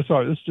this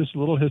is just a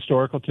little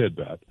historical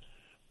tidbit.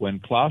 When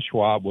Klaus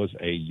Schwab was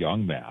a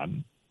young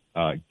man,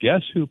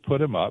 guess who put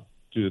him up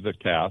to the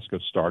task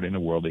of starting the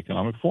World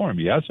Economic Forum?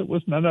 Yes, it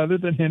was none other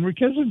than Henry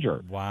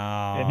Kissinger.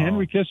 Wow. And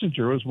Henry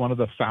Kissinger was one of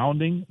the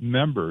founding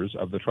members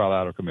of the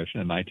Trilateral Commission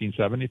in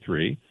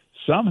 1973.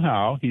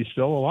 Somehow he's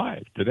still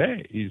alive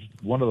today. He's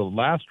one of the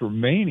last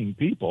remaining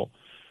people.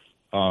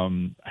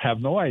 Have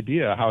no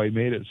idea how he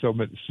made it so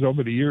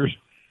many years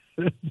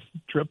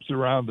trips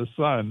around the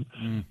sun,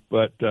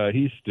 but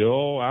he's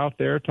still out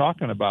there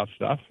talking about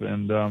stuff.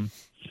 And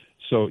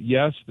so,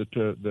 yes,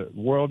 the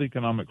World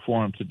Economic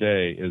Forum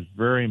today is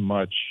very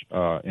much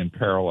in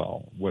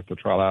parallel with the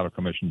Trilateral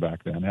Commission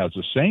back then. It has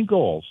the same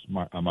goals,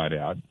 I might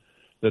add,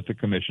 that the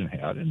Commission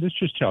had, and this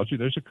just tells you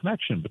there's a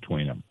connection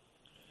between them.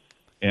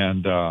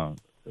 And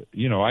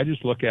I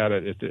just look at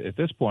it at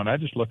this point. I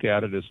just look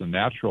at it as a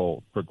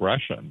natural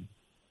progression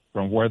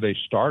from where they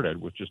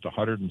started with just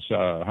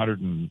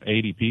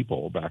 180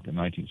 people back in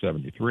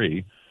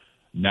 1973.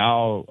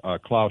 Now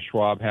Klaus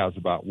Schwab has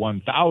about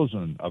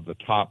 1,000 of the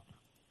top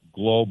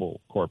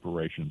global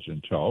corporations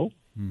in tow,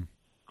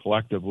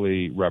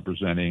 collectively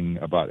representing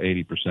about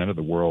 80% of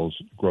the world's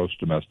gross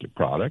domestic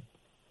product.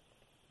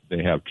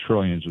 They have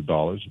trillions of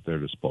dollars at their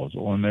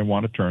disposal, and they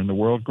want to turn the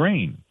world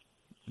green.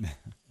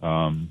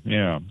 I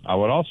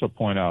would also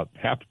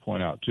have to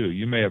point out, too,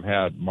 you may have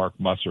had Mark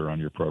Musser on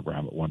your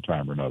program at one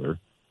time or another,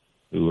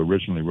 who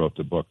originally wrote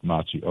the book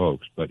Nazi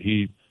Oaks, but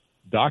he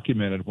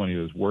documented when he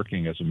was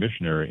working as a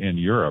missionary in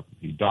Europe,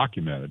 he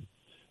documented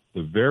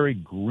the very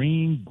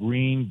green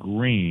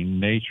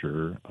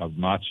nature of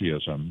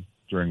Nazism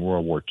during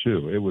World War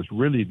II. It was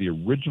really the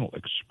original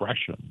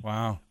expression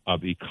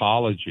of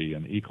ecology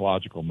and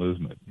ecological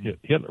movement.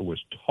 Hitler was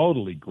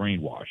totally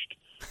greenwashed.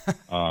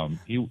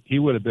 He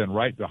would have been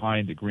right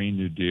behind the Green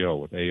New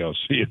Deal with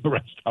AOC and the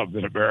rest of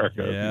in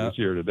America if he was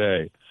here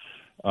today.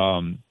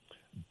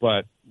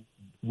 But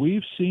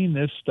we've seen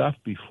this stuff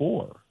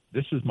before.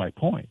 This is my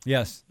point.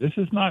 Yes. This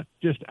is not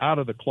just out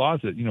of the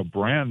closet,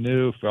 brand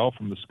new, fell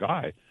from the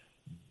sky.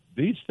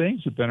 These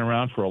things have been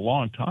around for a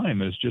long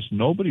time, and it's just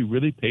nobody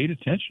really paid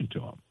attention to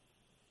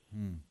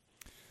them.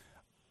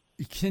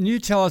 Can you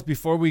tell us,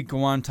 before we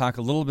go on, talk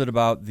a little bit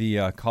about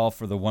the call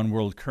for the one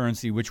world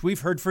currency, which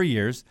we've heard for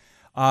years?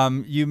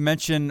 You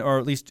mentioned, or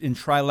at least in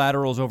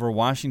Trilaterals over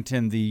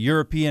Washington, the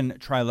European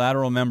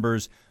Trilateral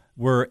members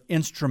were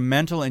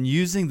instrumental in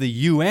using the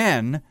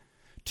UN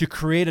to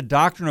create a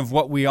doctrine of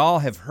what we all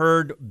have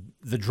heard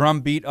the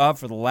drumbeat of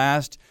for the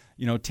last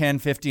 10,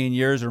 15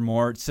 years or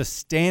more,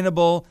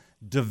 sustainable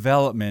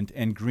development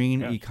and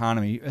green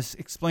economy.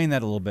 Explain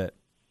that a little bit.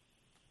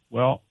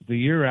 Well, the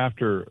year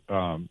after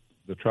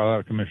the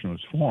Trilateral Commission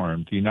was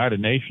formed, the United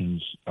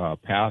Nations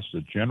passed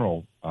a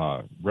general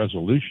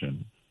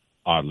resolution,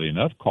 oddly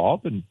enough,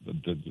 called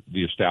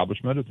the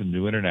establishment of the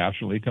new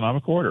international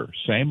economic order,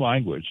 same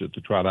language that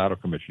the Trilateral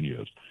Commission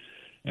used.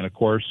 And, of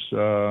course,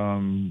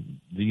 the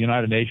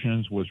United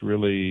Nations was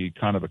really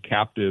kind of a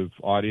captive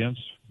audience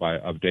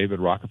of David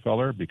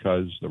Rockefeller,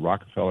 because the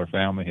Rockefeller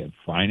family had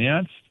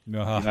financed the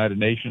United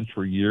Nations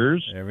for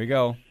years. There we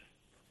go.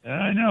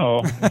 I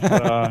know.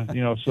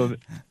 So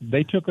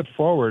they took it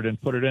forward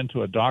and put it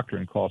into a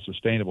doctrine called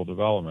sustainable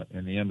development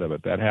in the end of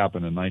it. That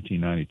happened in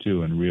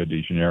 1992 in Rio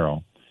de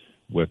Janeiro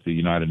with the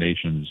United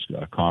Nations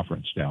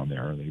conference down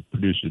there. They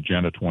produced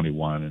Agenda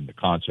 21 and the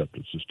concept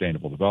of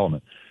sustainable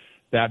development.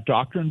 That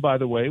doctrine, by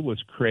the way,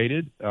 was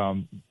created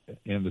in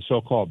the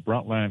so-called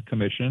Brundtland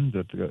Commission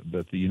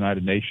that the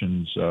United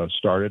Nations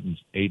started in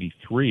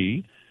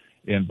 '83.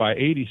 And by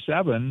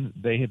 '87,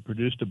 they had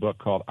produced a book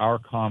called Our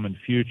Common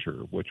Future,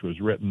 which was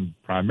written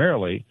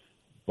primarily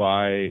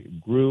by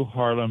Gro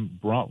Harlem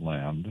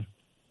Brundtland,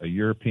 a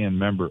European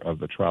member of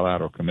the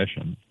Trilateral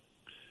Commission,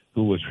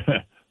 who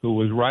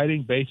was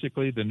writing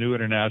basically the new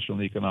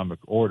international economic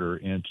order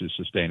into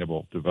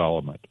sustainable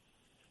development.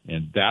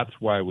 And that's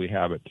why we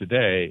have it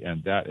today,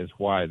 and that is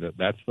why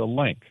that's the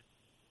link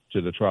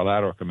to the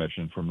Trilateral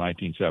Commission from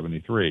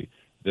 1973.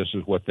 This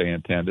is what they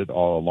intended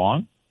all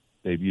along.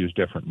 They've used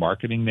different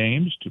marketing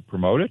names to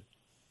promote it,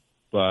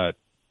 but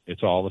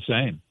it's all the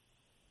same.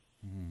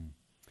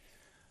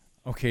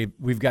 Okay,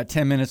 we've got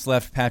 10 minutes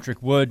left.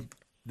 Patrick Wood,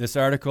 this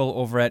article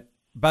over at,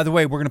 by the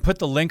way, we're going to put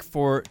the link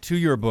to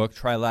your book,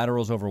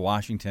 Trilaterals over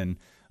Washington,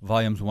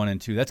 Volumes 1 and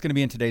 2. That's going to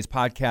be in today's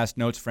podcast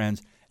notes,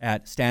 friends,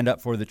 at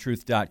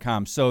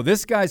standupforthetruth.com. So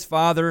this guy's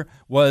father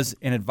was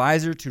an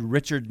advisor to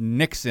Richard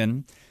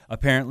Nixon.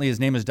 Apparently,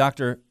 his name is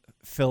Dr.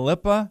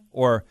 Pippa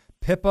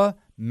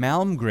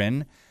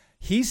Malmgren.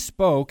 He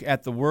spoke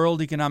at the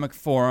World Economic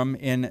Forum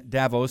in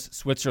Davos,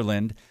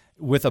 Switzerland,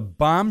 with a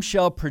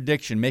bombshell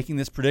prediction, making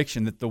this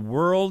prediction that the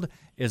world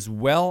is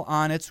well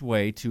on its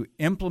way to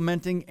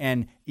implementing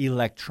an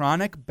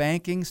electronic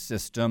banking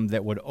system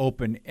that would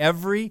open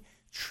every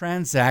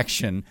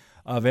transaction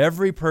of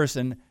every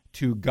person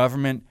to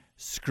government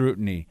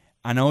scrutiny.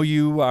 I know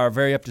you are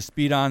very up to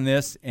speed on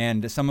this,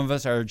 and some of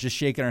us are just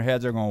shaking our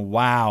heads. They're going,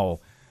 wow,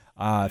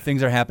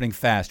 things are happening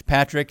fast.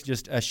 Patrick,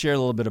 just share a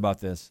little bit about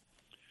this.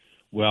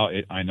 Well,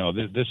 I know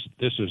this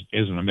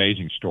is an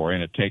amazing story,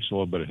 and it takes a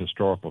little bit of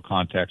historical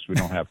context. We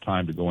don't have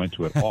time to go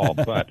into it all,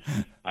 but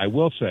I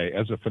will say,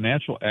 as a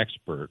financial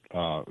expert,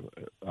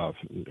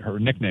 her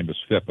nickname is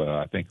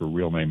Pippa. I think her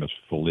real name is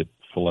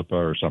Philippa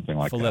or something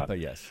like that. Philippa,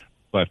 yes.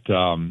 But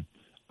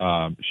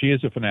she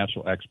is a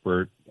financial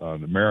expert,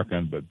 an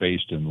American, but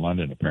based in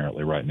London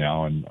apparently right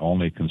now, and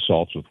only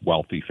consults with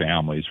wealthy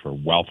families for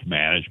wealth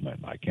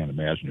management. I can't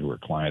imagine who her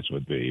clients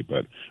would be,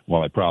 but,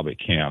 well, I probably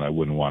can. I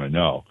wouldn't want to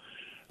know.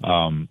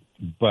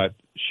 But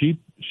she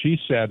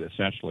said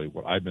essentially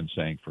what I've been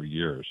saying for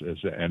years,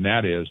 and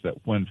that is that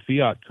when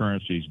fiat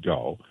currencies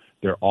go,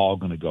 they're all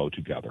going to go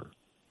together,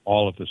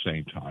 all at the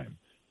same time.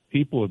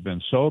 People have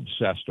been so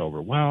obsessed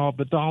over, well,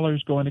 the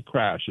dollar's going to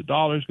crash, the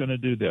dollar's going to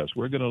do this,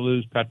 we're going to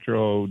lose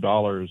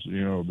petrodollars,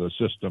 the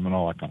system and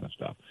all that kind of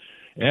stuff.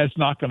 And it's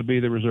not going to be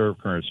the reserve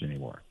currency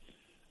anymore.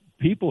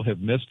 People have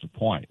missed the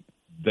point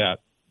that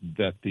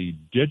the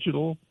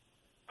digital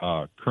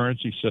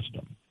currency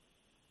system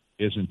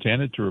is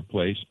intended to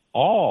replace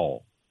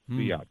all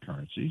fiat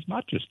currencies,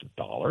 not just a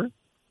dollar.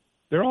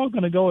 They're all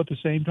going to go at the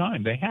same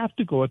time. They have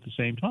to go at the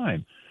same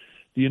time.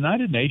 The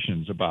United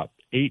Nations about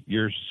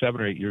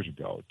 7 or 8 years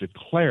ago,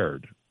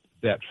 declared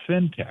that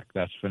fintech,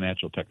 that's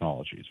financial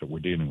technologies that we're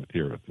dealing with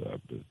here with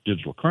the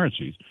digital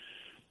currencies,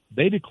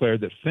 they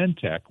declared that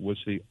fintech was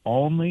the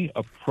only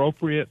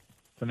appropriate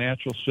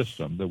financial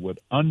system that would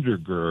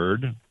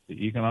undergird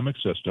the economic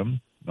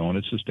system known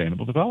as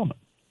sustainable development.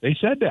 They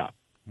said that.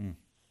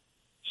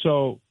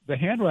 So the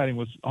handwriting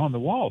was on the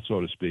wall,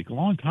 so to speak, a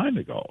long time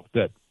ago,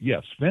 that,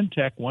 yes,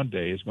 fintech one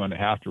day is going to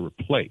have to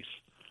replace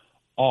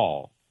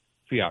all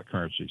fiat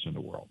currencies in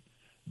the world.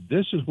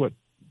 This is what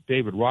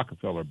David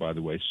Rockefeller, by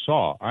the way,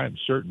 saw. I am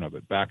certain of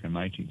it back in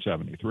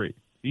 1973.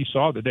 He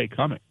saw the day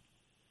coming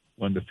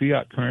when the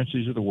fiat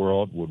currencies of the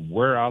world would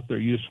wear out their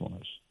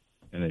usefulness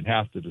and they'd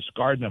have to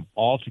discard them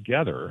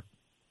altogether.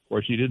 Of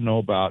course, he didn't know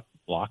about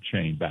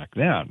blockchain back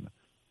then,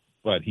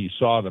 but he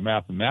saw the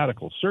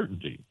mathematical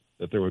certainty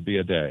that there would be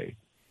a day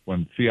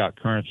when fiat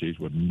currencies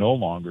would no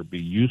longer be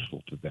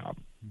useful to them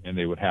and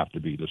they would have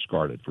to be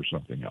discarded for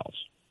something else.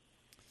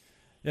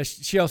 Yeah,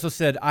 she also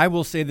said, I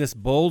will say this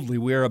boldly,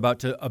 we are about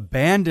to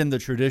abandon the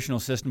traditional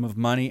system of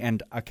money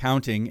and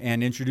accounting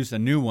and introduce a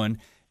new one.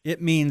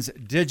 It means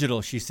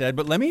digital, she said.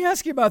 But let me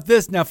ask you about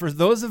this. Now,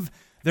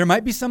 there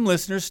might be some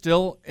listeners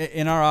still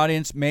in our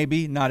audience,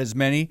 maybe not as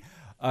many,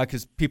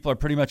 because people are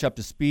pretty much up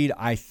to speed,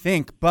 I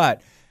think.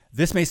 But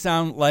this may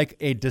sound like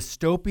a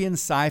dystopian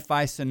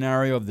sci-fi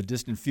scenario of the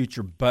distant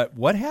future. But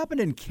what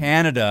happened in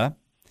Canada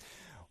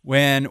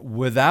when,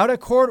 without a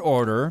court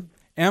order,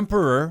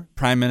 Emperor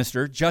Prime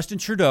Minister Justin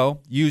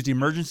Trudeau used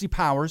emergency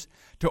powers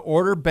to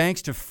order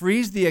banks to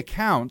freeze the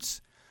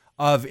accounts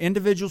of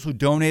individuals who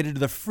donated to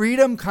the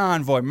Freedom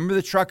Convoy. Remember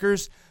the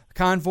truckers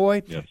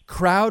convoy? Yes.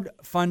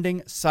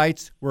 Crowdfunding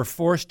sites were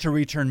forced to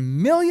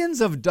return millions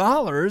of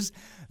dollars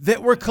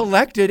that were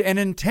collected and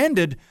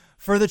intended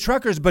for the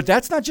truckers. But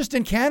that's not just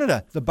in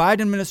Canada. The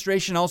Biden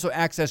administration also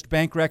accessed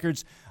bank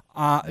records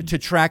to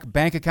track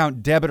bank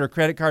account debit or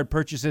credit card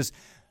purchases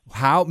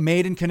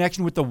made in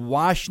connection with the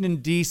Washington,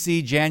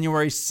 D.C.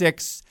 January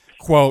 6th,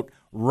 quote,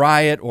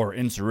 riot or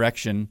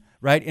insurrection,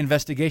 right,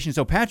 investigation.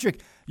 So, Patrick,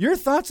 your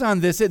thoughts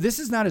on this? This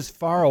is not as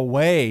far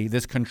away,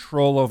 this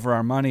control over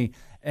our money,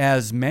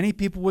 as many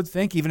people would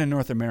think, even in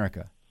North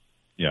America.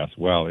 Yes,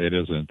 well, it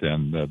isn't.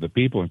 And the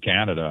people in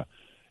Canada,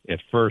 at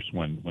first,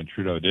 when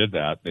Trudeau did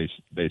that,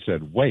 they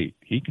said, wait,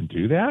 he can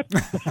do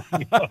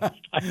that?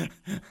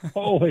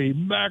 Holy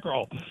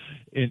mackerel.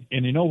 And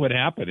you know what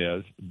happened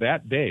is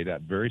that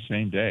very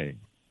same day,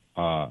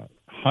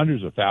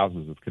 hundreds of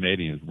thousands of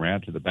Canadians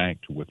ran to the bank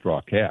to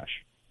withdraw cash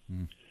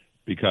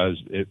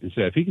because it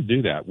said, if he can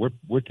do that,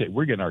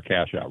 we're getting our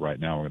cash out right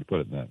now. We're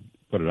going to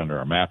put it under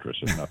our mattress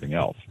and nothing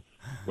else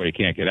where he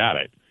can't get at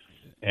it.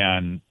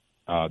 And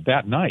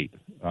that night,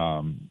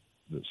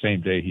 the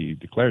same day he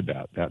declared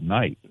that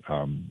night,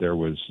 there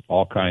was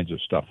all kinds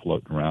of stuff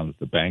floating around that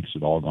the banks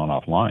had all gone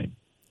offline.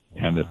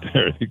 Wow. And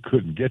that they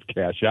couldn't get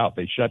cash out.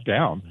 They shut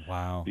down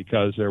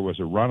because there was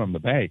a run on the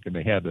bank, and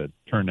they had to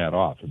turn that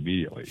off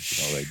immediately.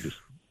 They just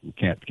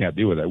can't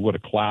deal with it. It would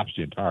have collapsed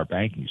the entire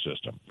banking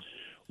system.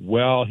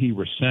 Well, he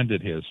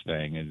rescinded his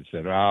thing and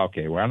said,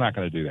 okay, well, I'm not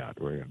going to do that.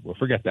 We'll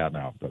forget that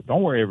now. But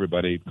don't worry,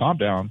 everybody. Calm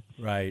down.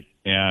 Right.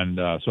 And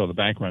so the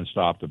bank run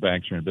stopped. The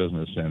banks are in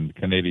business, and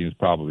Canadians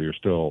probably are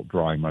still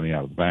drawing money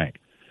out of the bank.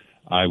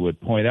 I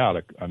would point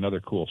out another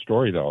cool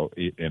story, though,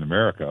 in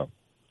America.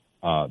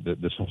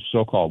 This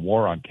so-called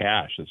war on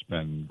cash that's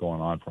been going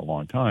on for a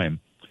long time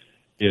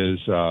is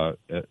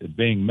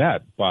being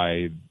met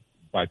by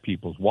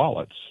people's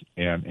wallets.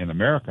 And in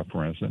America,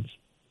 for instance,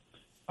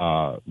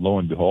 lo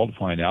and behold,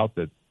 find out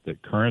that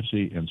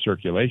currency in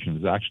circulation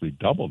has actually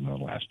doubled in the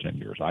last 10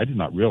 years. I did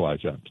not realize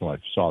that until I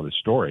saw this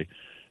story.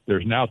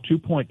 There's now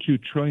 $2.2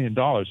 trillion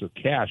of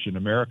cash in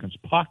Americans'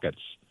 pockets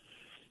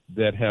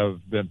that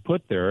have been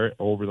put there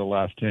over the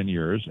last 10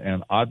 years,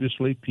 and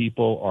obviously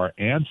people are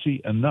antsy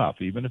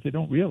enough, even if they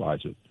don't realize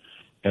it,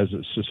 as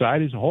a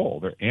society as a whole,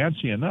 they're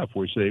antsy enough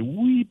where we say,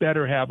 we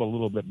better have a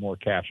little bit more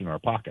cash in our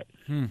pocket.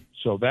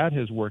 So that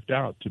has worked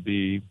out to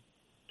be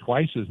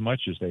twice as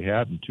much as they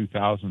had in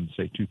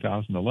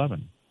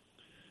 2011.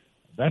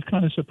 That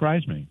kind of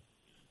surprised me.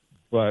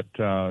 But,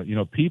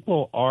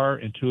 people are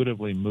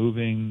intuitively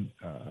moving,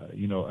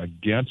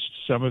 against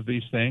some of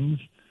these things.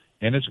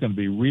 And it's going to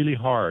be really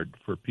hard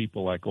for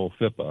people like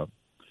OFIPA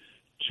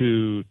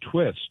to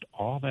twist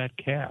all that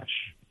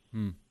cash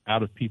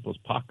out of people's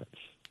pockets.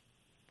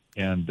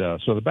 And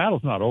so the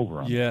battle's not over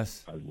on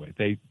Yes. that, by the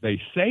way.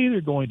 They say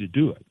they're going to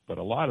do it, but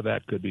a lot of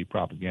that could be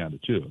propaganda,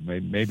 too.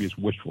 Maybe it's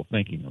wishful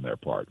thinking on their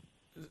part.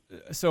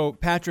 So,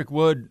 Patrick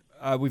Wood,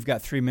 we've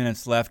got 3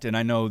 minutes left, and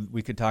I know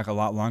we could talk a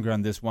lot longer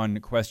on this one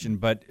question,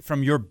 but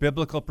from your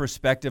biblical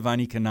perspective on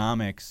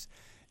economics,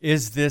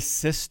 is this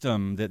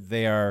system that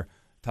they are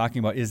talking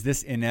about, is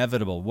this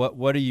inevitable?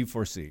 What do you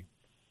foresee?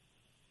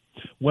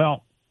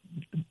 Well,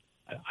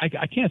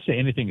 I can't say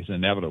anything is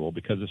inevitable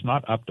because it's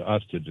not up to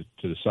us to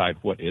decide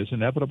what is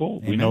inevitable.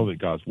 Amen. We know that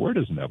God's word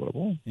is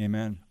inevitable.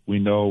 Amen. We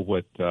know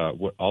what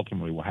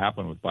ultimately will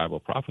happen with Bible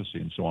prophecy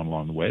and so on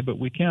along the way, but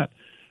we can't.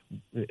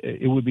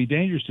 It would be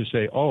dangerous to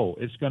say, "Oh,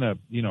 it's going to,"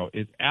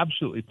 it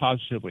absolutely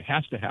positively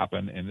has to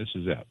happen, and this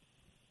is it.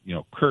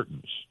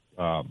 Curtains.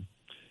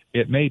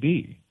 It may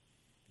be,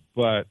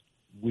 but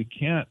we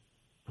can't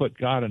put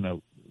God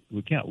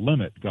we can't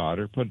limit God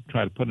or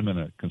try to put him in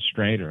a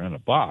constraint or in a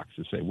box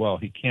to say, well,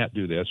 he can't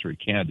do this or he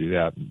can't do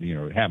that.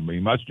 He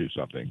must do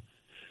something.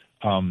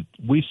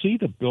 We see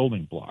the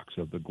building blocks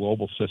of the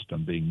global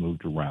system being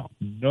moved around.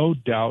 No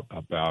doubt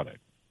about it.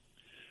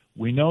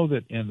 We know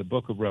that in the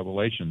book of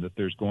Revelation that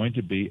there's going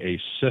to be a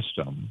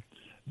system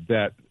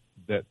that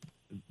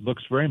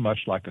looks very much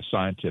like a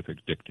scientific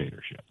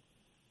dictatorship,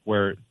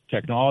 where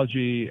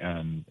technology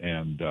and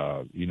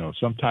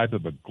some type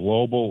of a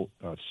global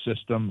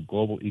system,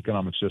 global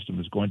economic system,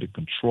 is going to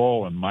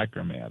control and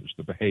micromanage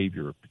the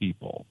behavior of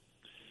people.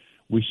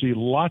 We see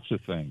lots of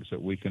things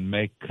that we can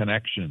make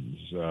connections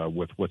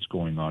with what's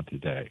going on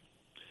today.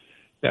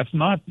 That's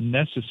not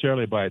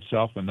necessarily by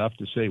itself enough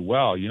to say,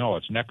 well,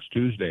 it's next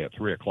Tuesday at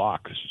 3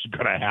 o'clock. This is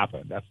going to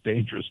happen. That's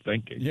dangerous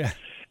thinking. Yeah.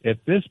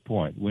 At this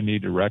point, we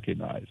need to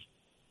recognize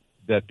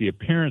that the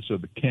appearance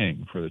of the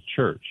king for the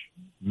church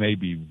may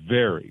be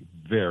very,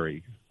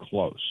 very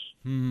close.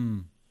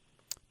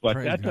 But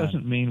Praise that God.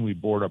 doesn't mean we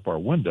board up our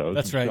windows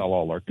That's and right. sell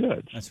all our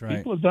goods. That's right.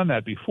 People have done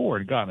that before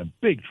and gotten in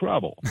big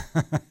trouble.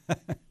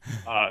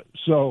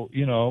 So,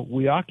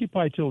 we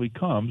occupy till he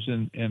comes,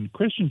 and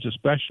Christians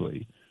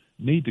especially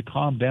need to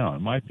calm down,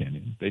 in my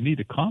opinion. They need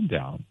to calm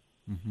down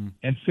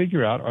and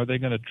figure out, are they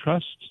going to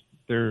trust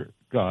their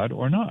God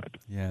or not?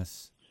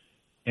 Yes.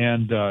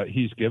 And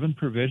he's given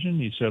provision.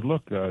 He said,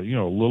 look,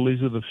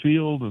 lilies of the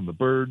field and the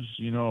birds,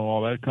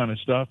 all that kind of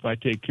stuff, I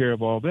take care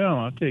of all them.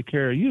 I'll take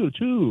care of you,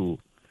 too.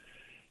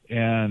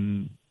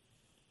 And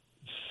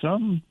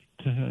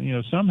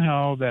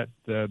somehow that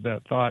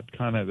thought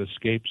kind of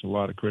escapes a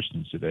lot of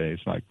Christians today.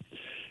 It's like,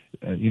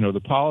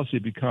 the policy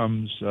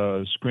becomes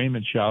scream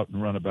and shout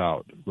and run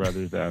about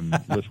rather than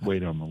let's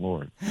wait on the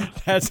Lord.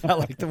 I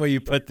like the way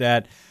you put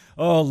that.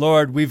 Oh,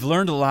 Lord, we've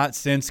learned a lot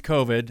since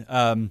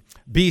COVID.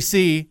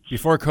 BC,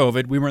 before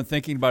COVID, we weren't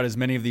thinking about as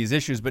many of these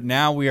issues, but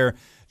now we are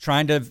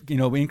trying to,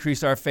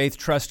 increase our faith,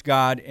 trust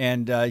God,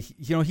 and,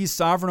 he's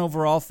sovereign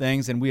over all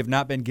things, and we have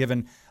not been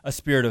given a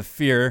spirit of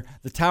fear.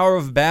 The Tower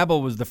of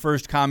Babel was the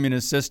first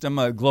communist system,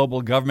 a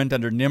global government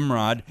under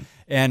Nimrod,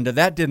 and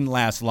that didn't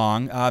last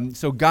long.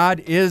 So God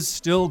is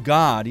still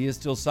God. He is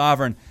still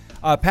sovereign.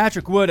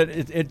 Patrick Wood,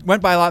 it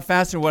went by a lot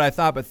faster than what I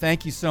thought, but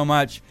thank you so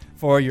much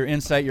for your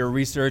insight, your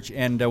research,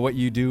 and what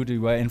you do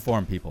to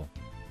inform people.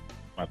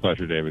 My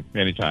pleasure, David.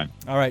 Anytime.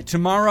 All right.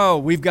 Tomorrow,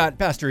 we've got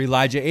Pastor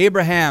Elijah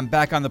Abraham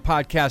back on the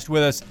podcast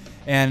with us,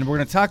 and we're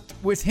going to talk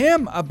with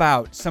him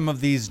about some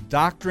of these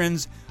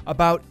doctrines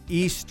about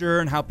Easter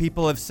and how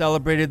people have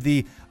celebrated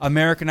the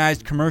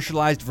Americanized,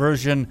 commercialized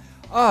version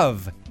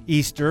of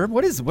Easter.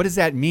 What does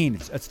that mean?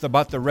 It's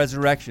about the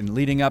resurrection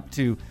leading up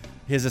to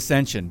his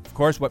ascension. Of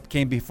course, what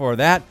came before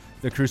that,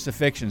 the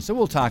crucifixion. So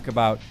we'll talk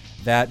about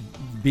that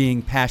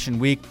being Passion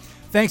Week.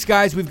 Thanks,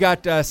 guys. We've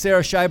got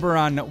Sarah Scheiber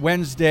on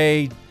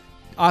Wednesday,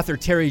 author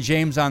Terry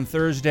James on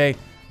Thursday.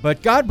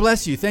 But God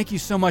bless you. Thank you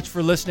so much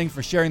for listening,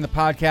 for sharing the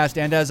podcast.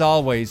 And as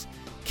always,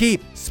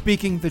 keep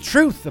speaking the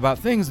truth about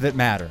things that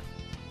matter.